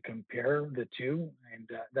difficult to compare the two, and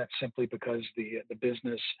that's simply because the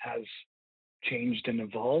business has changed and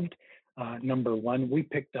evolved. Number one, we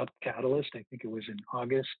picked up Catalyst, I think it was in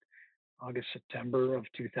August, September of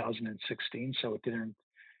 2016, so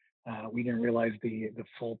we didn't realize the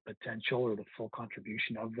full potential or the full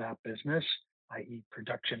contribution of that business, i.e.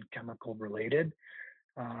 production chemical related,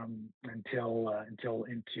 until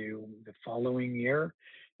into the following year.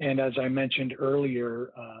 And as I mentioned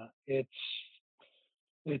earlier, it's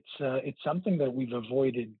something that we've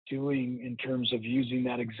avoided doing in terms of using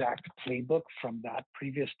that exact playbook from that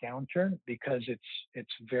previous downturn, because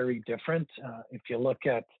it's very different. If you look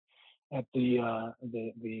at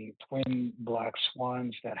the twin black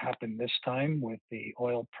swans that happened this time with the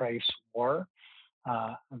oil price war,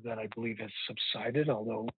 that I believe has subsided,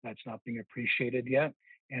 although that's not being appreciated yet.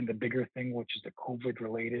 And the bigger thing, which is the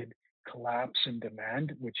COVID-related collapse in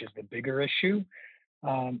demand, which is the bigger issue.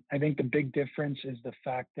 I think the big difference is the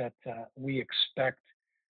fact that we expect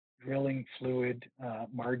drilling fluid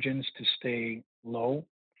margins to stay low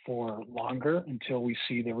for longer until we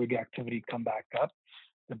see the rig activity come back up.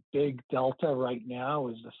 The big delta right now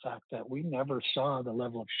is the fact that we never saw the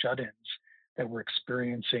level of shut-ins that we're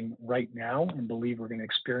experiencing right now and believe we're going to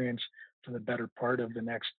experience for the better part of the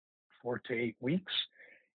next 4 to 8 weeks.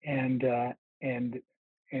 And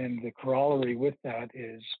And the corollary with that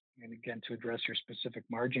is, and again, to address your specific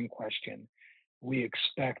margin question, we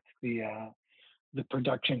expect the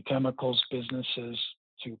production chemicals businesses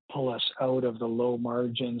to pull us out of the low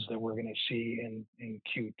margins that we're going to see in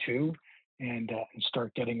Q2 and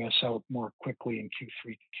start getting us out more quickly in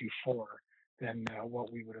Q3 to Q4 than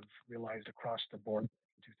what we would have realized across the board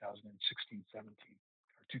in 2016, 17,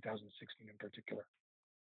 or 2016 in particular.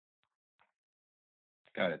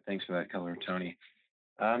 Got it. Thanks for that color, Tony.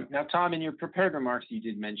 Now, Tom, in your prepared remarks, you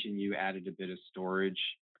did mention you added a bit of storage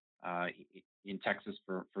in Texas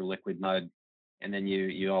for liquid mud. And then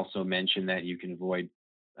you also mentioned that you can avoid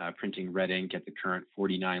printing red ink at the current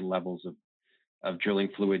 49 levels of drilling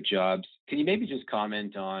fluid jobs. Can you maybe just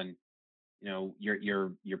comment on,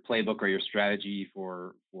 your playbook or your strategy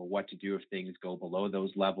for what to do if things go below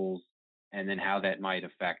those levels, and then how that might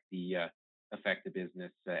affect the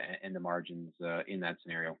business and the margins in that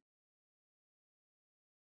scenario?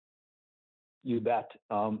 You bet.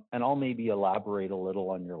 And I'll maybe elaborate a little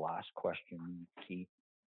on your last question, Keith.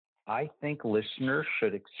 I think listeners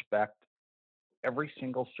should expect every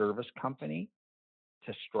single service company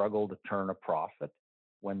to struggle to turn a profit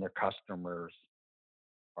when their customers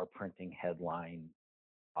are printing headline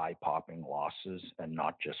eye-popping losses and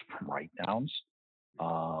not just from write-downs.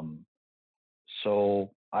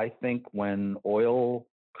 So I think when oil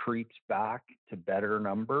creeps back to better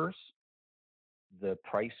numbers, the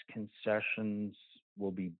price concessions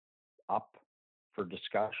will be up for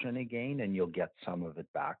discussion again, and you'll get some of it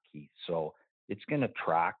back, Keith. So it's going to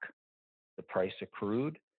track the price of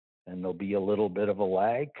crude, and there'll be a little bit of a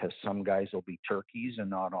lag because some guys will be turkeys and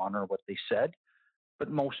not honor what they said,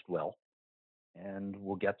 but most will, and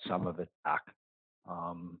we'll get some of it back.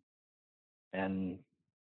 And,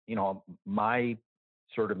 my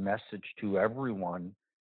sort of message to everyone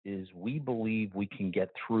is we believe we can get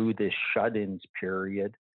through this shut-ins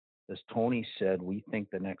period. As Tony said, we think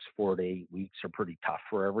the next 4 to 8 weeks are pretty tough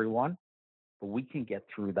for everyone, but we can get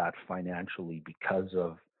through that financially because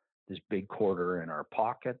of this big quarter in our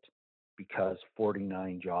pocket, because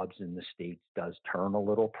 49 jobs in the States does turn a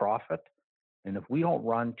little profit. And if we don't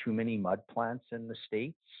run too many mud plants in the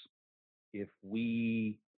States, if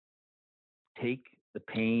we take the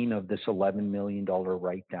pain of this $11 million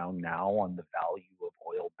write-down now on the value of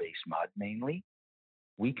oil-based mud mainly,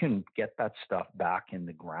 we can get that stuff back in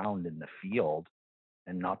the ground in the field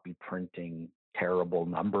and not be printing terrible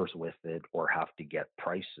numbers with it or have to get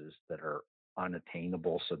prices that are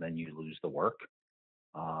unattainable, so then you lose the work.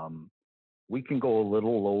 We can go a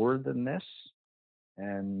little lower than this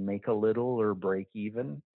and make a little or break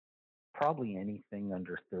even. Probably anything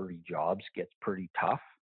under 30 jobs gets pretty tough,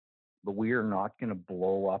 but we are not going to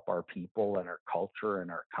blow up our people and our culture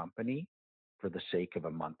and our company for the sake of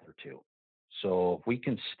a month or two. So if we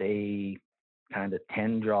can stay kind of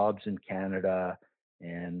 10 jobs in Canada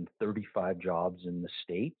and 35 jobs in the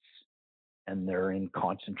States, and they're in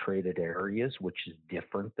concentrated areas, which is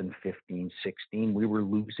different than 15, 16. We were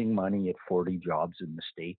losing money at 40 jobs in the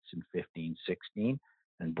States in 15, 16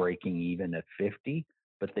 and breaking even at 50,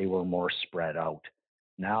 but they were more spread out.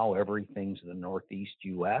 Now everything's the Northeast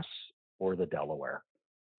US or the Delaware.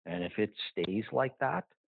 And if it stays like that,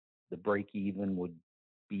 the break even would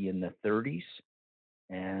be in the 30s.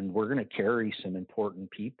 And we're going to carry some important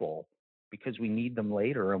people because we need them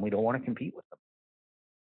later and we don't want to compete with them.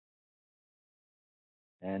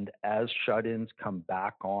 And as shut-ins come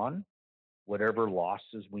back on, whatever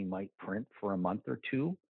losses we might print for a month or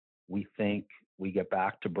two, we think we get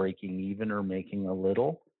back to breaking even or making a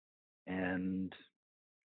little and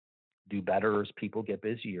do better as people get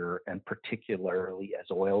busier, and particularly as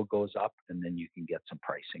oil goes up, and then you can get some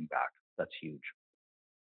pricing back. That's huge.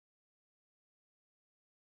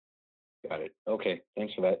 Got it. Okay,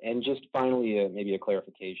 thanks for that. And just finally, maybe a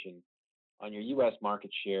clarification on your U.S.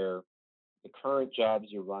 market share. The current jobs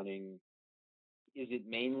you're running, is it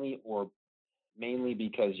mainly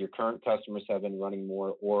because your current customers have been running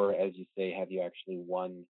more, or as you say, have you actually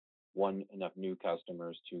won enough new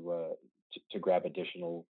customers to grab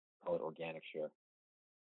additional, call it organic share?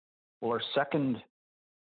 Well, on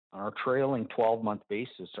our trailing 12-month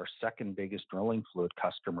basis, our second biggest drilling fluid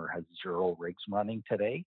customer has 0 rigs running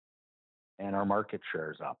today, and our market share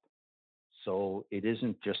is up. So it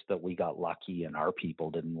isn't just that we got lucky and our people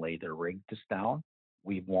didn't lay their rigs down.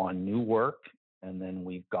 We've won new work, and then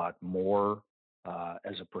we've got more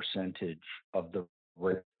as a percentage of the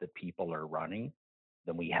rigs that people are running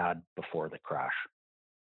than we had before the crash.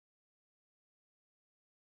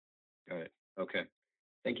 Got it. Okay.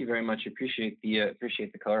 Thank you very much. Appreciate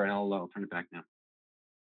the color, and I'll turn it back now.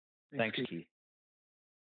 Thanks, Keith.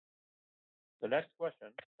 The next question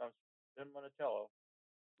comes from Tim Monticello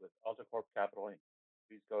with AltaCorp Capital Inc.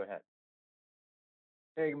 Please go ahead.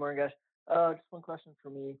 Hey, good morning, guys. Just one question for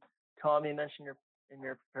me. Tom, you mentioned in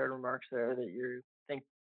your prepared remarks there that you think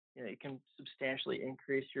you can substantially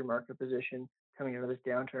increase your market position coming out of this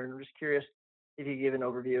downturn. I'm just curious if you could give an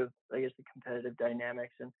overview of, I guess, the competitive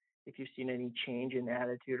dynamics and if you've seen any change in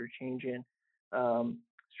attitude or change in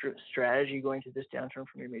strategy going through this downturn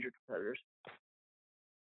from your major competitors.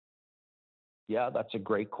 Yeah, that's a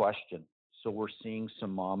great question. So we're seeing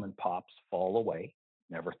some mom and pops fall away.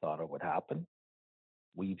 Never thought it would happen.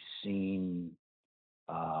 We've seen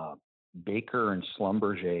Baker and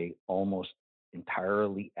Schlumberger almost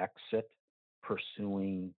entirely exit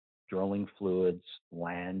pursuing drilling fluids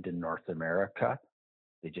land in North America.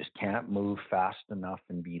 They just can't move fast enough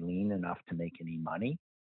and be lean enough to make any money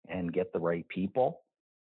and get the right people,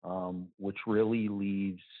 which really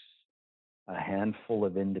leaves a handful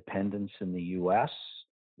of independents in the U.S.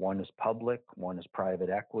 One is public, one is private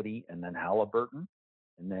equity, and then Halliburton.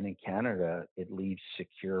 And then in Canada, it leaves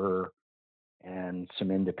Secure and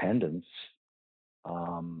some independents.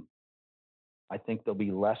 I think there'll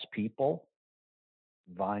be less people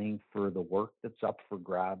vying for the work that's up for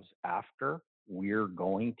grabs after we're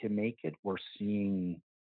going to make it. We're seeing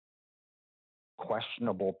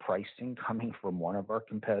questionable pricing coming from one of our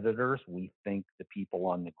competitors. We think the people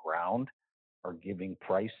on the ground are giving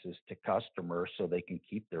prices to customers so they can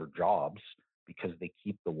keep their jobs because they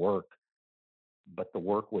keep the work, but the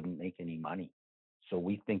work wouldn't make any money. So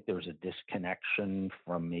we think there's a disconnection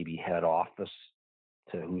from maybe head office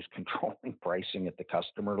to who's controlling pricing at the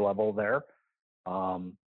customer level there.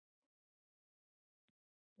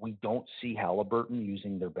 We don't see Halliburton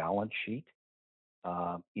using their balance sheet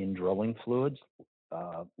in drilling fluids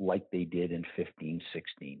like they did in 15,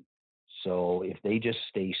 16. So if they just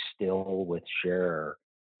stay still with share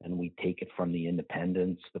and we take it from the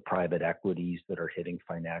independents, the private equities that are hitting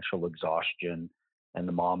financial exhaustion, and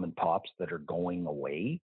the mom and pops that are going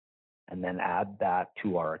away, and then add that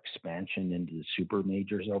to our expansion into the super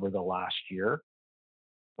majors over the last year,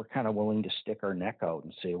 we're kind of willing to stick our neck out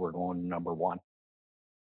and say we're going to number one.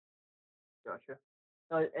 Gotcha.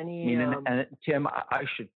 And Tim, I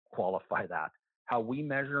should qualify that. How we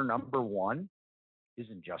measure number one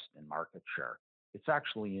isn't just in market share. It's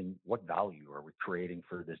actually in what value are we creating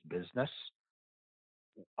for this business?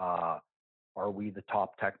 Are we the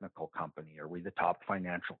top technical company? Are we the top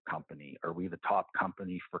financial company? Are we the top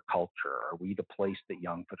company for culture? Are we the place that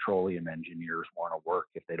young petroleum engineers want to work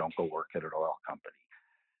if they don't go work at an oil company?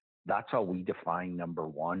 That's how we define number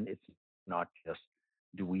one. It's not just,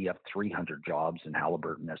 do we have 300 jobs and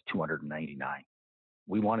Halliburton has 299?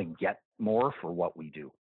 We want to get more for what we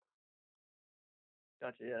do.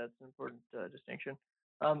 Gotcha. Yeah, that's an important distinction.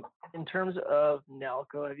 In terms of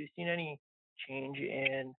Nalco, have you seen any change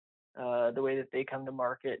in the way that they come to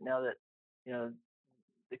market now that,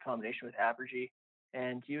 the combination with Apergy?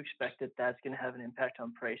 And do you expect that that's going to have an impact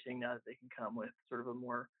on pricing now that they can come with sort of a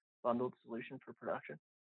more bundled solution for production?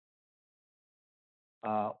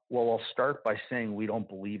 Well, I'll start by saying we don't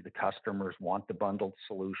believe the customers want the bundled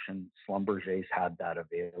solution. Schlumberger's had that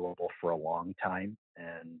available for a long time,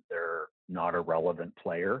 and they're not a relevant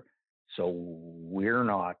player. So we're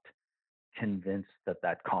not convinced that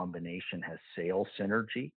that combination has sales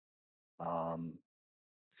synergy.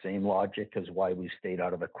 Same logic as why we stayed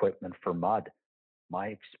out of equipment for mud. My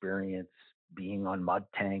experience being on mud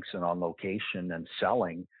tanks and on location and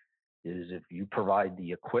selling is if you provide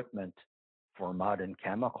the equipment for mud and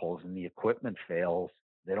chemicals and the equipment fails,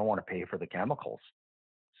 they don't want to pay for the chemicals.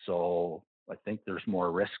 So I think there's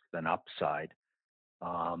more risk than upside.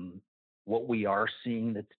 What we are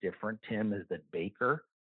seeing that's different, Tim, is that Baker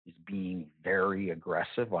is being very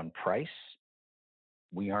aggressive on price.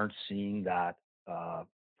 We aren't seeing that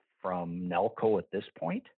from Nalco at this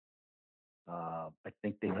point. I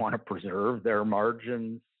think they want to preserve their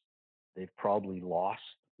margins. They've probably lost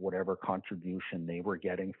whatever contribution they were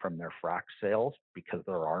getting from their frac sales because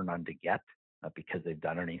there are none to get, not because they've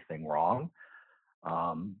done anything wrong.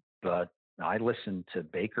 But I listened to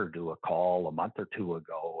Baker do a call a month or two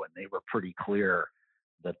ago, and they were pretty clear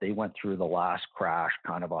that they went through the last crash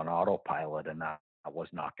kind of on autopilot, and that was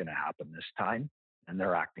not going to happen this time. And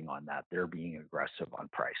they're acting on that. They're being aggressive on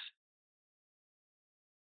price.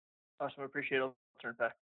 Awesome. I appreciate it. I'll turn it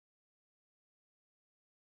back.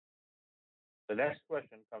 The next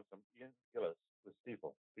question comes from Ian Gillis with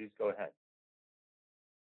Stifel. Please go ahead.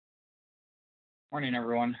 Morning,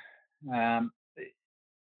 everyone.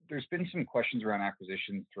 There's been some questions around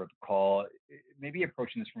acquisitions throughout the call. Maybe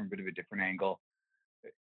approaching this from a bit of a different angle.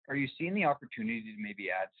 Are you seeing the opportunity to maybe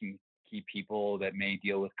add some key people that may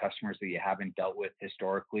deal with customers that you haven't dealt with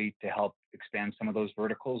historically to help expand some of those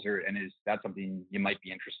verticals? And is that something you might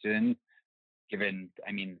be interested in, given,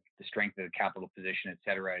 I mean, the strength of the capital position, et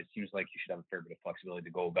cetera? It seems like you should have a fair bit of flexibility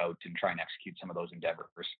to go about and try and execute some of those endeavors.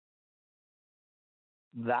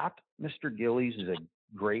 That, Mr. Gillies, is a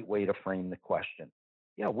great way to frame the question.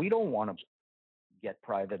 Yeah, we don't want to get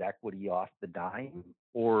private equity off the dime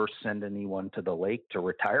or send anyone to the lake to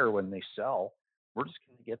retire when they sell. We're just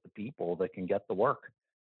going to get the people that can get the work.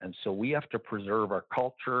 And so we have to preserve our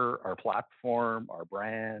culture, our platform, our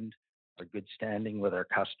brand, our good standing with our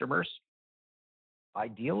customers.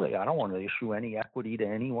 Ideally, I don't want to issue any equity to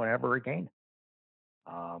anyone ever again.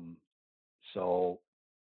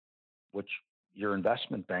 Which your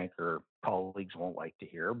investment banker colleagues won't like to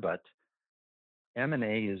hear, but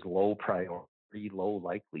M&A is low priority, low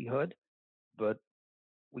likelihood, but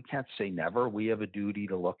we can't say never. We have a duty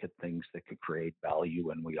to look at things that could create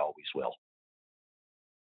value, and we always will.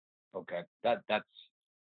 Okay,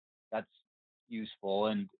 that's useful.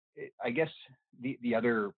 And I guess the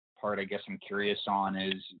other part I guess I'm curious on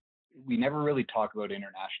is we never really talk about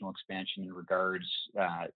international expansion in regards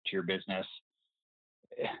to your business.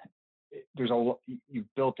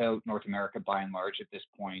 You've built out North America by and large at this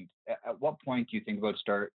point. At what point do you think about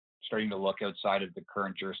starting to look outside of the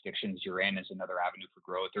current jurisdictions you're in as another avenue for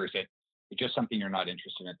growth, or is it just something you're not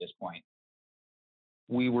interested in at this point?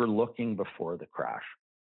 We were looking before the crash.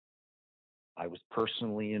 I was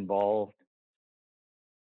personally involved.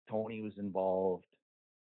 Tony was involved.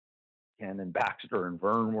 Ken and Baxter and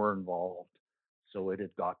Vern were involved. So it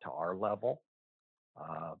had got to our level.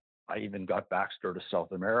 I even got Baxter to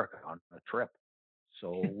South America on a trip.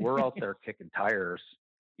 So we're out there kicking tires.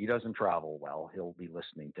 He doesn't travel well. He'll be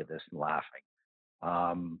listening to this and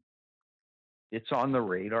laughing. It's on the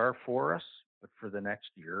radar for us, but for the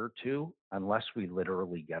next year or two, unless we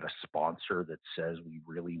literally get a sponsor that says we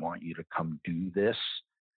really want you to come do this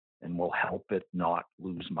and we'll help it not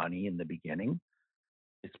lose money in the beginning,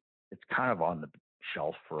 it's kind of on the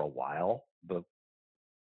shelf for a while, but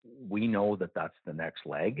we know that that's the next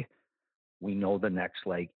leg. We know the next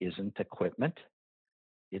leg isn't equipment.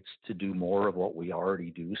 It's to do more of what we already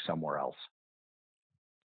do somewhere else.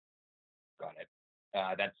 Got it.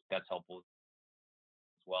 That's helpful as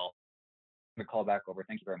well. I'm going to call back over.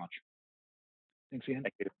 Thank you very much. Thanks, Ian.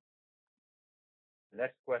 Thank you. The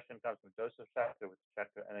next question comes from Joseph Schachter with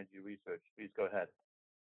Schachter Energy Research. Please go ahead.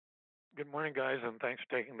 Good morning, guys, and thanks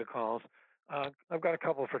for taking the calls. I've got a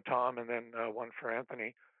couple for Tom and then one for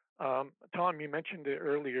Anthony. Tom, you mentioned it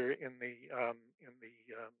earlier in the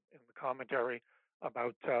commentary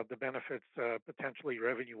about the benefits potentially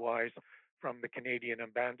revenue-wise from the Canadian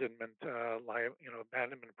abandonment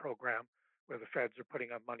abandonment program, where the feds are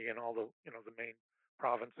putting up money in all the the main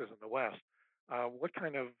provinces in the West. What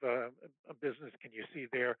kind of business can you see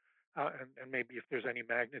there, and maybe if there's any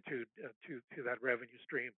magnitude to that revenue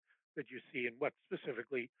stream that you see, and what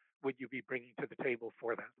specifically would you be bringing to the table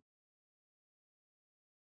for that?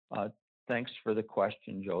 Thanks for the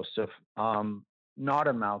question, Joseph. Not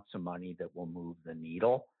amounts of money that will move the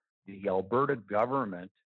needle. The Alberta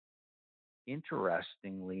government,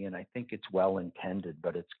 interestingly, and I think it's well intended,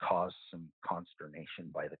 but it's caused some consternation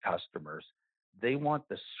by the customers. They want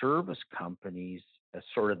the service companies as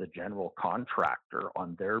sort of the general contractor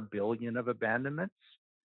on their billion of abandonments,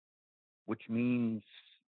 which means,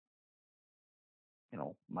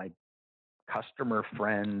 my customer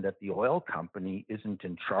friend at the oil company isn't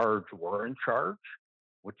in charge, we're in charge,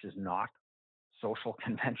 which is not social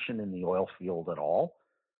convention in the oil field at all.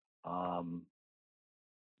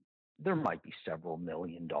 There might be several $1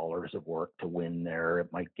 million of work to win there.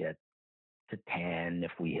 It might get to 10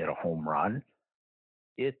 if we hit a home run.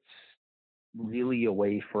 It's really a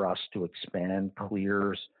way for us to expand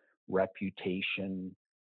Clear's reputation.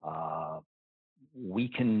 We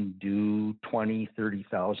can do $20,000,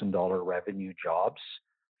 $30,000 revenue jobs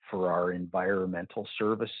for our environmental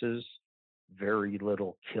services. Very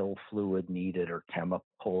little kill fluid needed or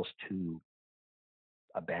chemicals to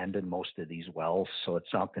abandon most of these wells, so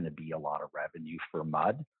it's not going to be a lot of revenue for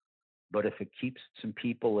MUD. But if it keeps some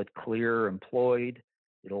people at Clear employed,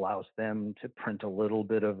 it allows them to print a little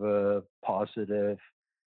bit of a positive.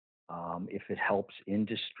 If it helps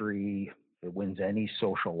industry, if it wins any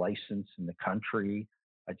social license in the country,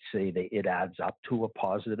 I'd say that it adds up to a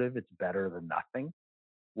positive. It's better than nothing.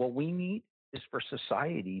 What we need is for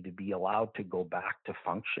society to be allowed to go back to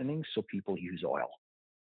functioning so people use oil.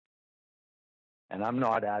 And I'm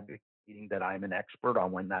not advocating that I'm an expert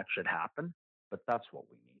on when that should happen, but that's what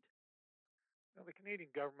we need. Now, the Canadian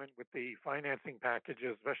government, with the financing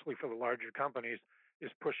packages, especially for the larger companies,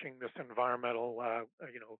 is pushing this environmental,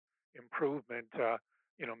 improvement,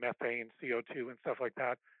 methane, CO2, and stuff like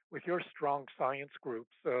that. With your strong science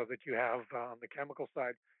groups that you have on the chemical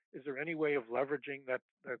side, is there any way of leveraging that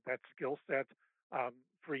skill set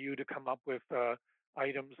for you to come up with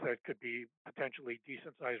items that could be potentially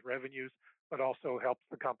decent sized revenues, but also helps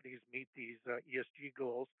the companies meet these ESG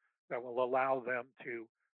goals that will allow them to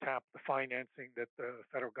tap the financing that the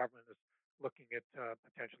federal government is looking at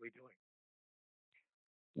potentially doing?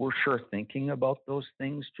 We're sure thinking about those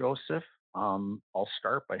things, Joseph. I'll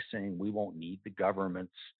start by saying we won't need the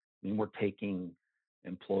government's. I mean, we're taking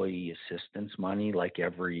employee assistance money like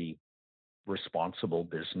every responsible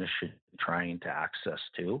business should be trying to access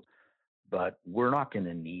to, but we're not going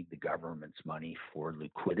to need the government's money for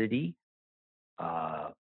liquidity.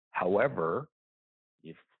 However,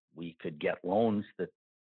 if we could get loans that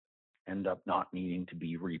end up not needing to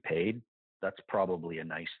be repaid, that's probably a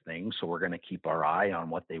nice thing. So we're going to keep our eye on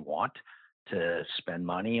what they want to spend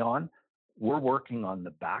money on. We're working on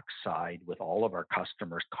the backside with all of our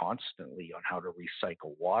customers constantly on how to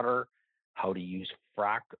recycle water, how to use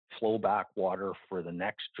flow back water for the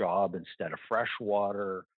next job instead of fresh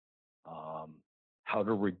water, how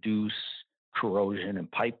to reduce corrosion in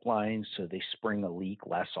pipelines so they spring a leak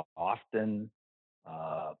less often,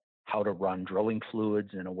 how to run drilling fluids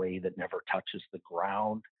in a way that never touches the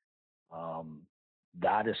ground.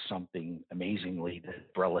 That is something amazingly that's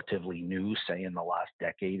relatively new, say in the last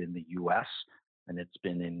decade in the US, and it's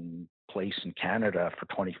been in place in Canada for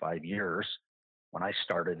 25 years. When I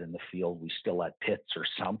started in the field, we still had pits or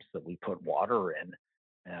sumps that we put water in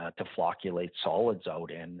to flocculate solids out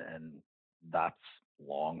in, and that's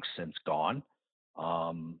long since gone.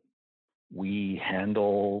 We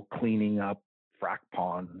handle cleaning up frac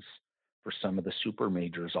ponds for some of the super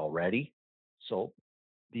majors already. So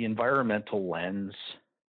the environmental lens,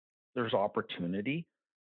 there's opportunity,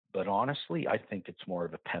 but honestly, I think it's more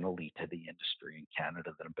of a penalty to the industry in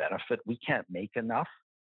Canada than a benefit. We can't make enough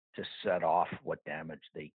to set off what damage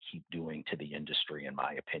they keep doing to the industry, in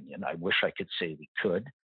my opinion. I wish I could say we could,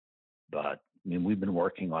 but I mean, we've been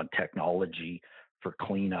working on technology for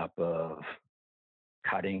cleanup of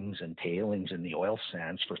cuttings and tailings in the oil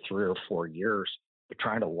sands for 3 or 4 years, but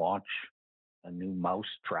trying to launch a new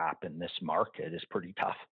mousetrap in this market is pretty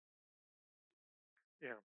tough.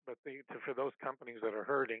 Yeah, but for those companies that are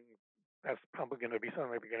hurting, that's probably going to be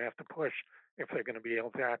something they're going to have to push if they're going to be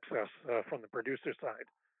able to access from the producer side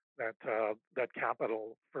that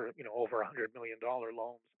capital for over $100 million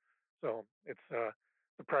loans. So it's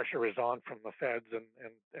the pressure is on from the feds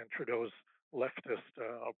and Trudeau's leftist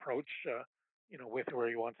approach. With where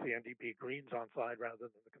he wants the NDP Greens on side rather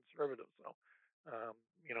than the Conservatives. So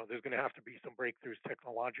there's going to have to be some breakthroughs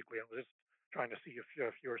technologically. I'm just trying to see if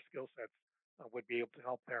your skill sets would be able to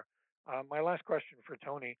help there. My last question for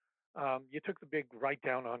Tony. You took the big write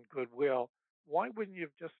down on goodwill. Why wouldn't you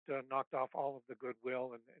have just knocked off all of the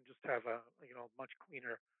goodwill and just have a much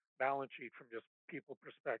cleaner balance sheet from just people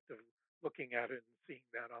perspective, looking at it and seeing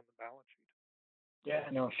that on the balance sheet? Yeah,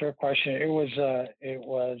 no, fair question. It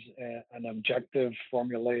was an objective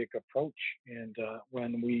formulaic approach, and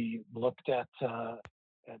when we looked at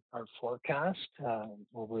our forecast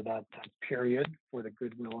over that period for the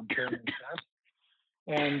goodwill impairment test,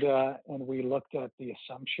 and we looked at the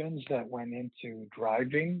assumptions that went into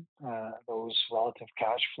driving those relative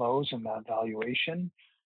cash flows and that valuation,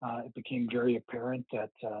 it became very apparent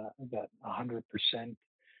that 100%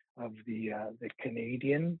 of the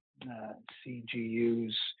Canadian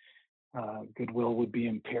CGU's goodwill would be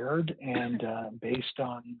impaired, and based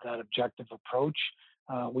on that objective approach,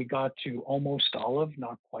 we got to almost all of,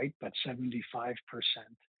 not quite, but 75%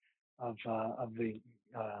 of the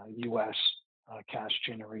U.S. cash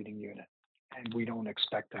generating unit, and we don't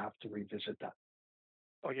expect to have to revisit that.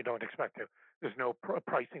 Oh, you don't expect to? There's no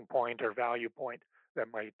pricing point or value point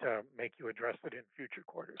that might make you address it in future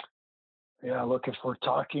quarters? Yeah, look, if we're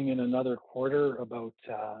talking in another quarter about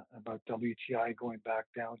WTI going back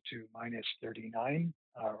down to minus 39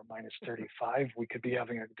 or minus 35, we could be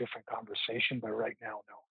having a different conversation, but right now,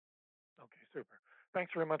 no. Okay, super.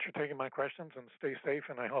 Thanks very much for taking my questions, and stay safe,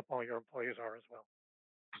 and I hope all your employees are as well.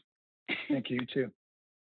 Thank you, too.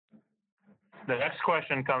 The next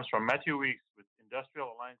question comes from Matthew Weeks with Industrial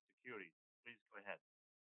Alliance Securities. Please go ahead.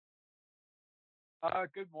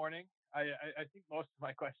 Good morning. I think most of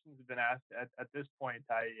my questions have been asked at this point.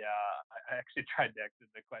 I actually tried to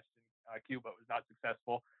exit the question queue, but was not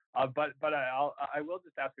successful. But I will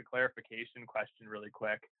just ask a clarification question really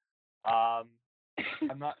quick.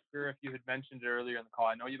 I'm not sure if you had mentioned it earlier in the call.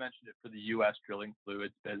 I know you mentioned it for the U.S. drilling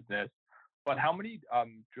fluids business. but how many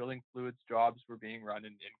drilling fluids jobs were being run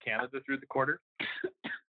in Canada through the quarter?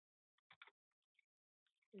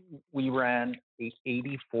 We ran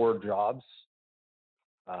 84 jobs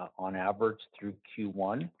on average through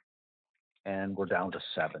Q1, and we're down to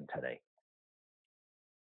 7 today.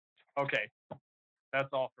 Okay, that's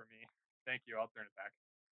all for me. Thank you. I'll turn it back.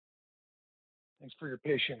 Thanks for your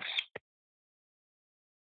patience.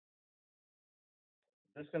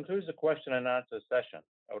 This concludes the question and answer session.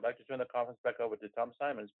 I would like to turn the conference back over to Tom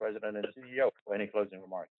Simons, President and CEO, for any closing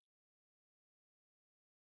remarks.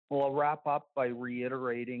 Well, I'll wrap up by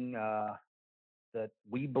reiterating that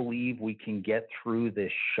we believe we can get through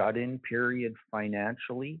this shut-in period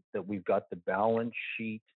financially, that we've got the balance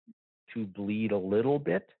sheet to bleed a little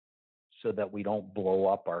bit so that we don't blow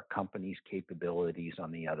up our company's capabilities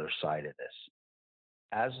on the other side of this.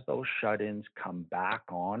 As those shut-ins come back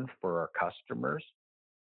on for our customers,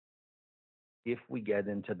 if we get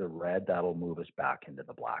into the red, that'll move us back into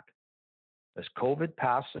the black. As COVID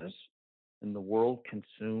passes and the world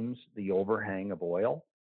consumes the overhang of oil,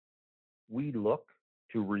 we look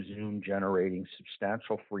to resume generating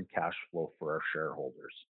substantial free cash flow for our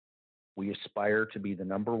shareholders. We aspire to be the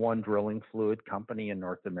 #1 drilling fluid company in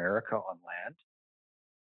North America on land,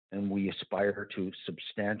 and we aspire to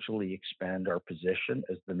substantially expand our position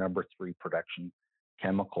as the #3 production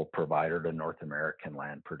chemical provider to North American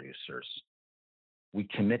land producers. We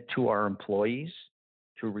commit to our employees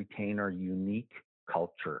to retain our unique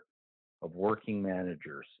culture of working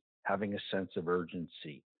managers, having a sense of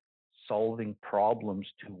urgency, solving problems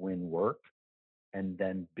to win work, and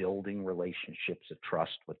then building relationships of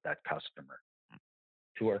trust with that customer.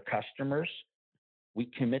 To our customers, we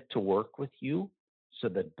commit to work with you so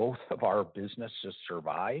that both of our businesses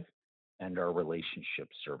survive and our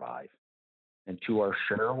relationships survive. And to our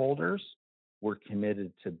shareholders, we're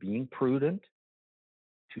committed to being prudent,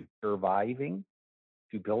 to surviving,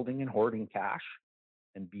 to building and hoarding cash,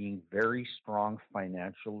 and being very strong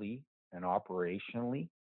financially and operationally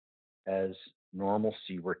as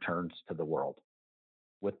normalcy returns to the world.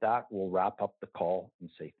 With that, we'll wrap up the call and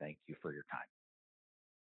say thank you for your time.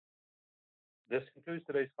 This concludes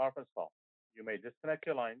today's conference call. You may disconnect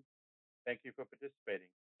your lines. Thank you for participating.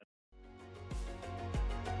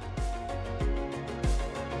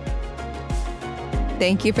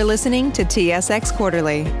 Thank you for listening to TSX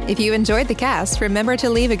Quarterly. If you enjoyed the cast, remember to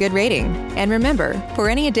leave a good rating. And remember, for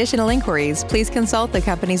any additional inquiries, please consult the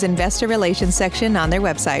company's investor relations section on their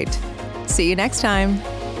website. See you next time.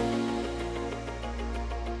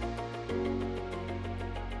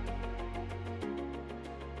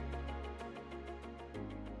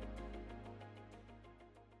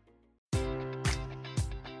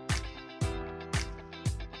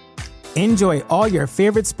 Enjoy all your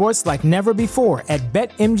favorite sports like never before at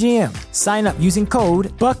BetMGM. Sign up using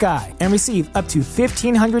code Buckeye and receive up to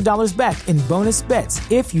 $1,500 back in bonus bets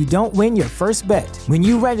if you don't win your first bet. When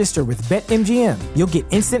you register with BetMGM, you'll get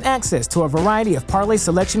instant access to a variety of parlay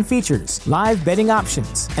selection features, live betting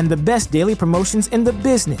options, and the best daily promotions in the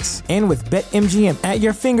business. And with BetMGM at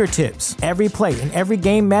your fingertips, every play and every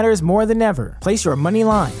game matters more than ever. Place your money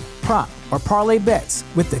line, prop, or parlay bets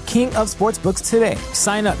with the king of sportsbooks today.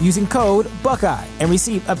 Sign up using code Buckeye and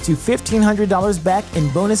receive up to $1,500 back in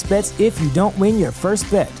bonus bets if you don't win your first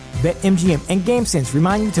bet. BetMGM and GameSense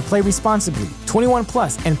remind you to play responsibly. 21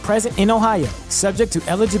 plus and present in Ohio, subject to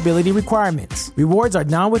eligibility requirements. Rewards are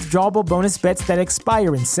non-withdrawable bonus bets that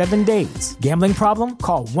expire in 7 days. Gambling problem?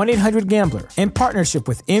 Call 1-800-GAMBLER in partnership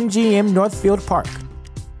with MGM Northfield Park.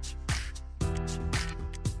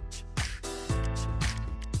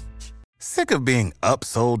 Sick of being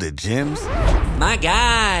upsold at gyms? My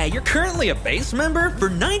guy, you're currently a base member? For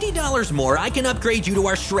 $90 more, I can upgrade you to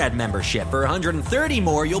our Shred membership. For $130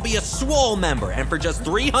 more, you'll be a Swole member. And for just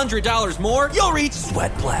 $300 more, you'll reach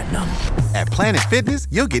Sweat Platinum. At Planet Fitness,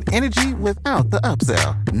 you'll get energy without the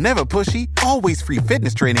upsell. Never pushy, always free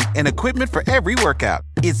fitness training and equipment for every workout.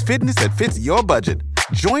 It's fitness that fits your budget.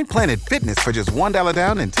 Join Planet Fitness for just $1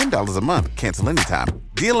 down and $10 a month. Cancel anytime.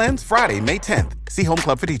 Deal ends Friday, May 10th. See Home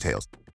Club for details.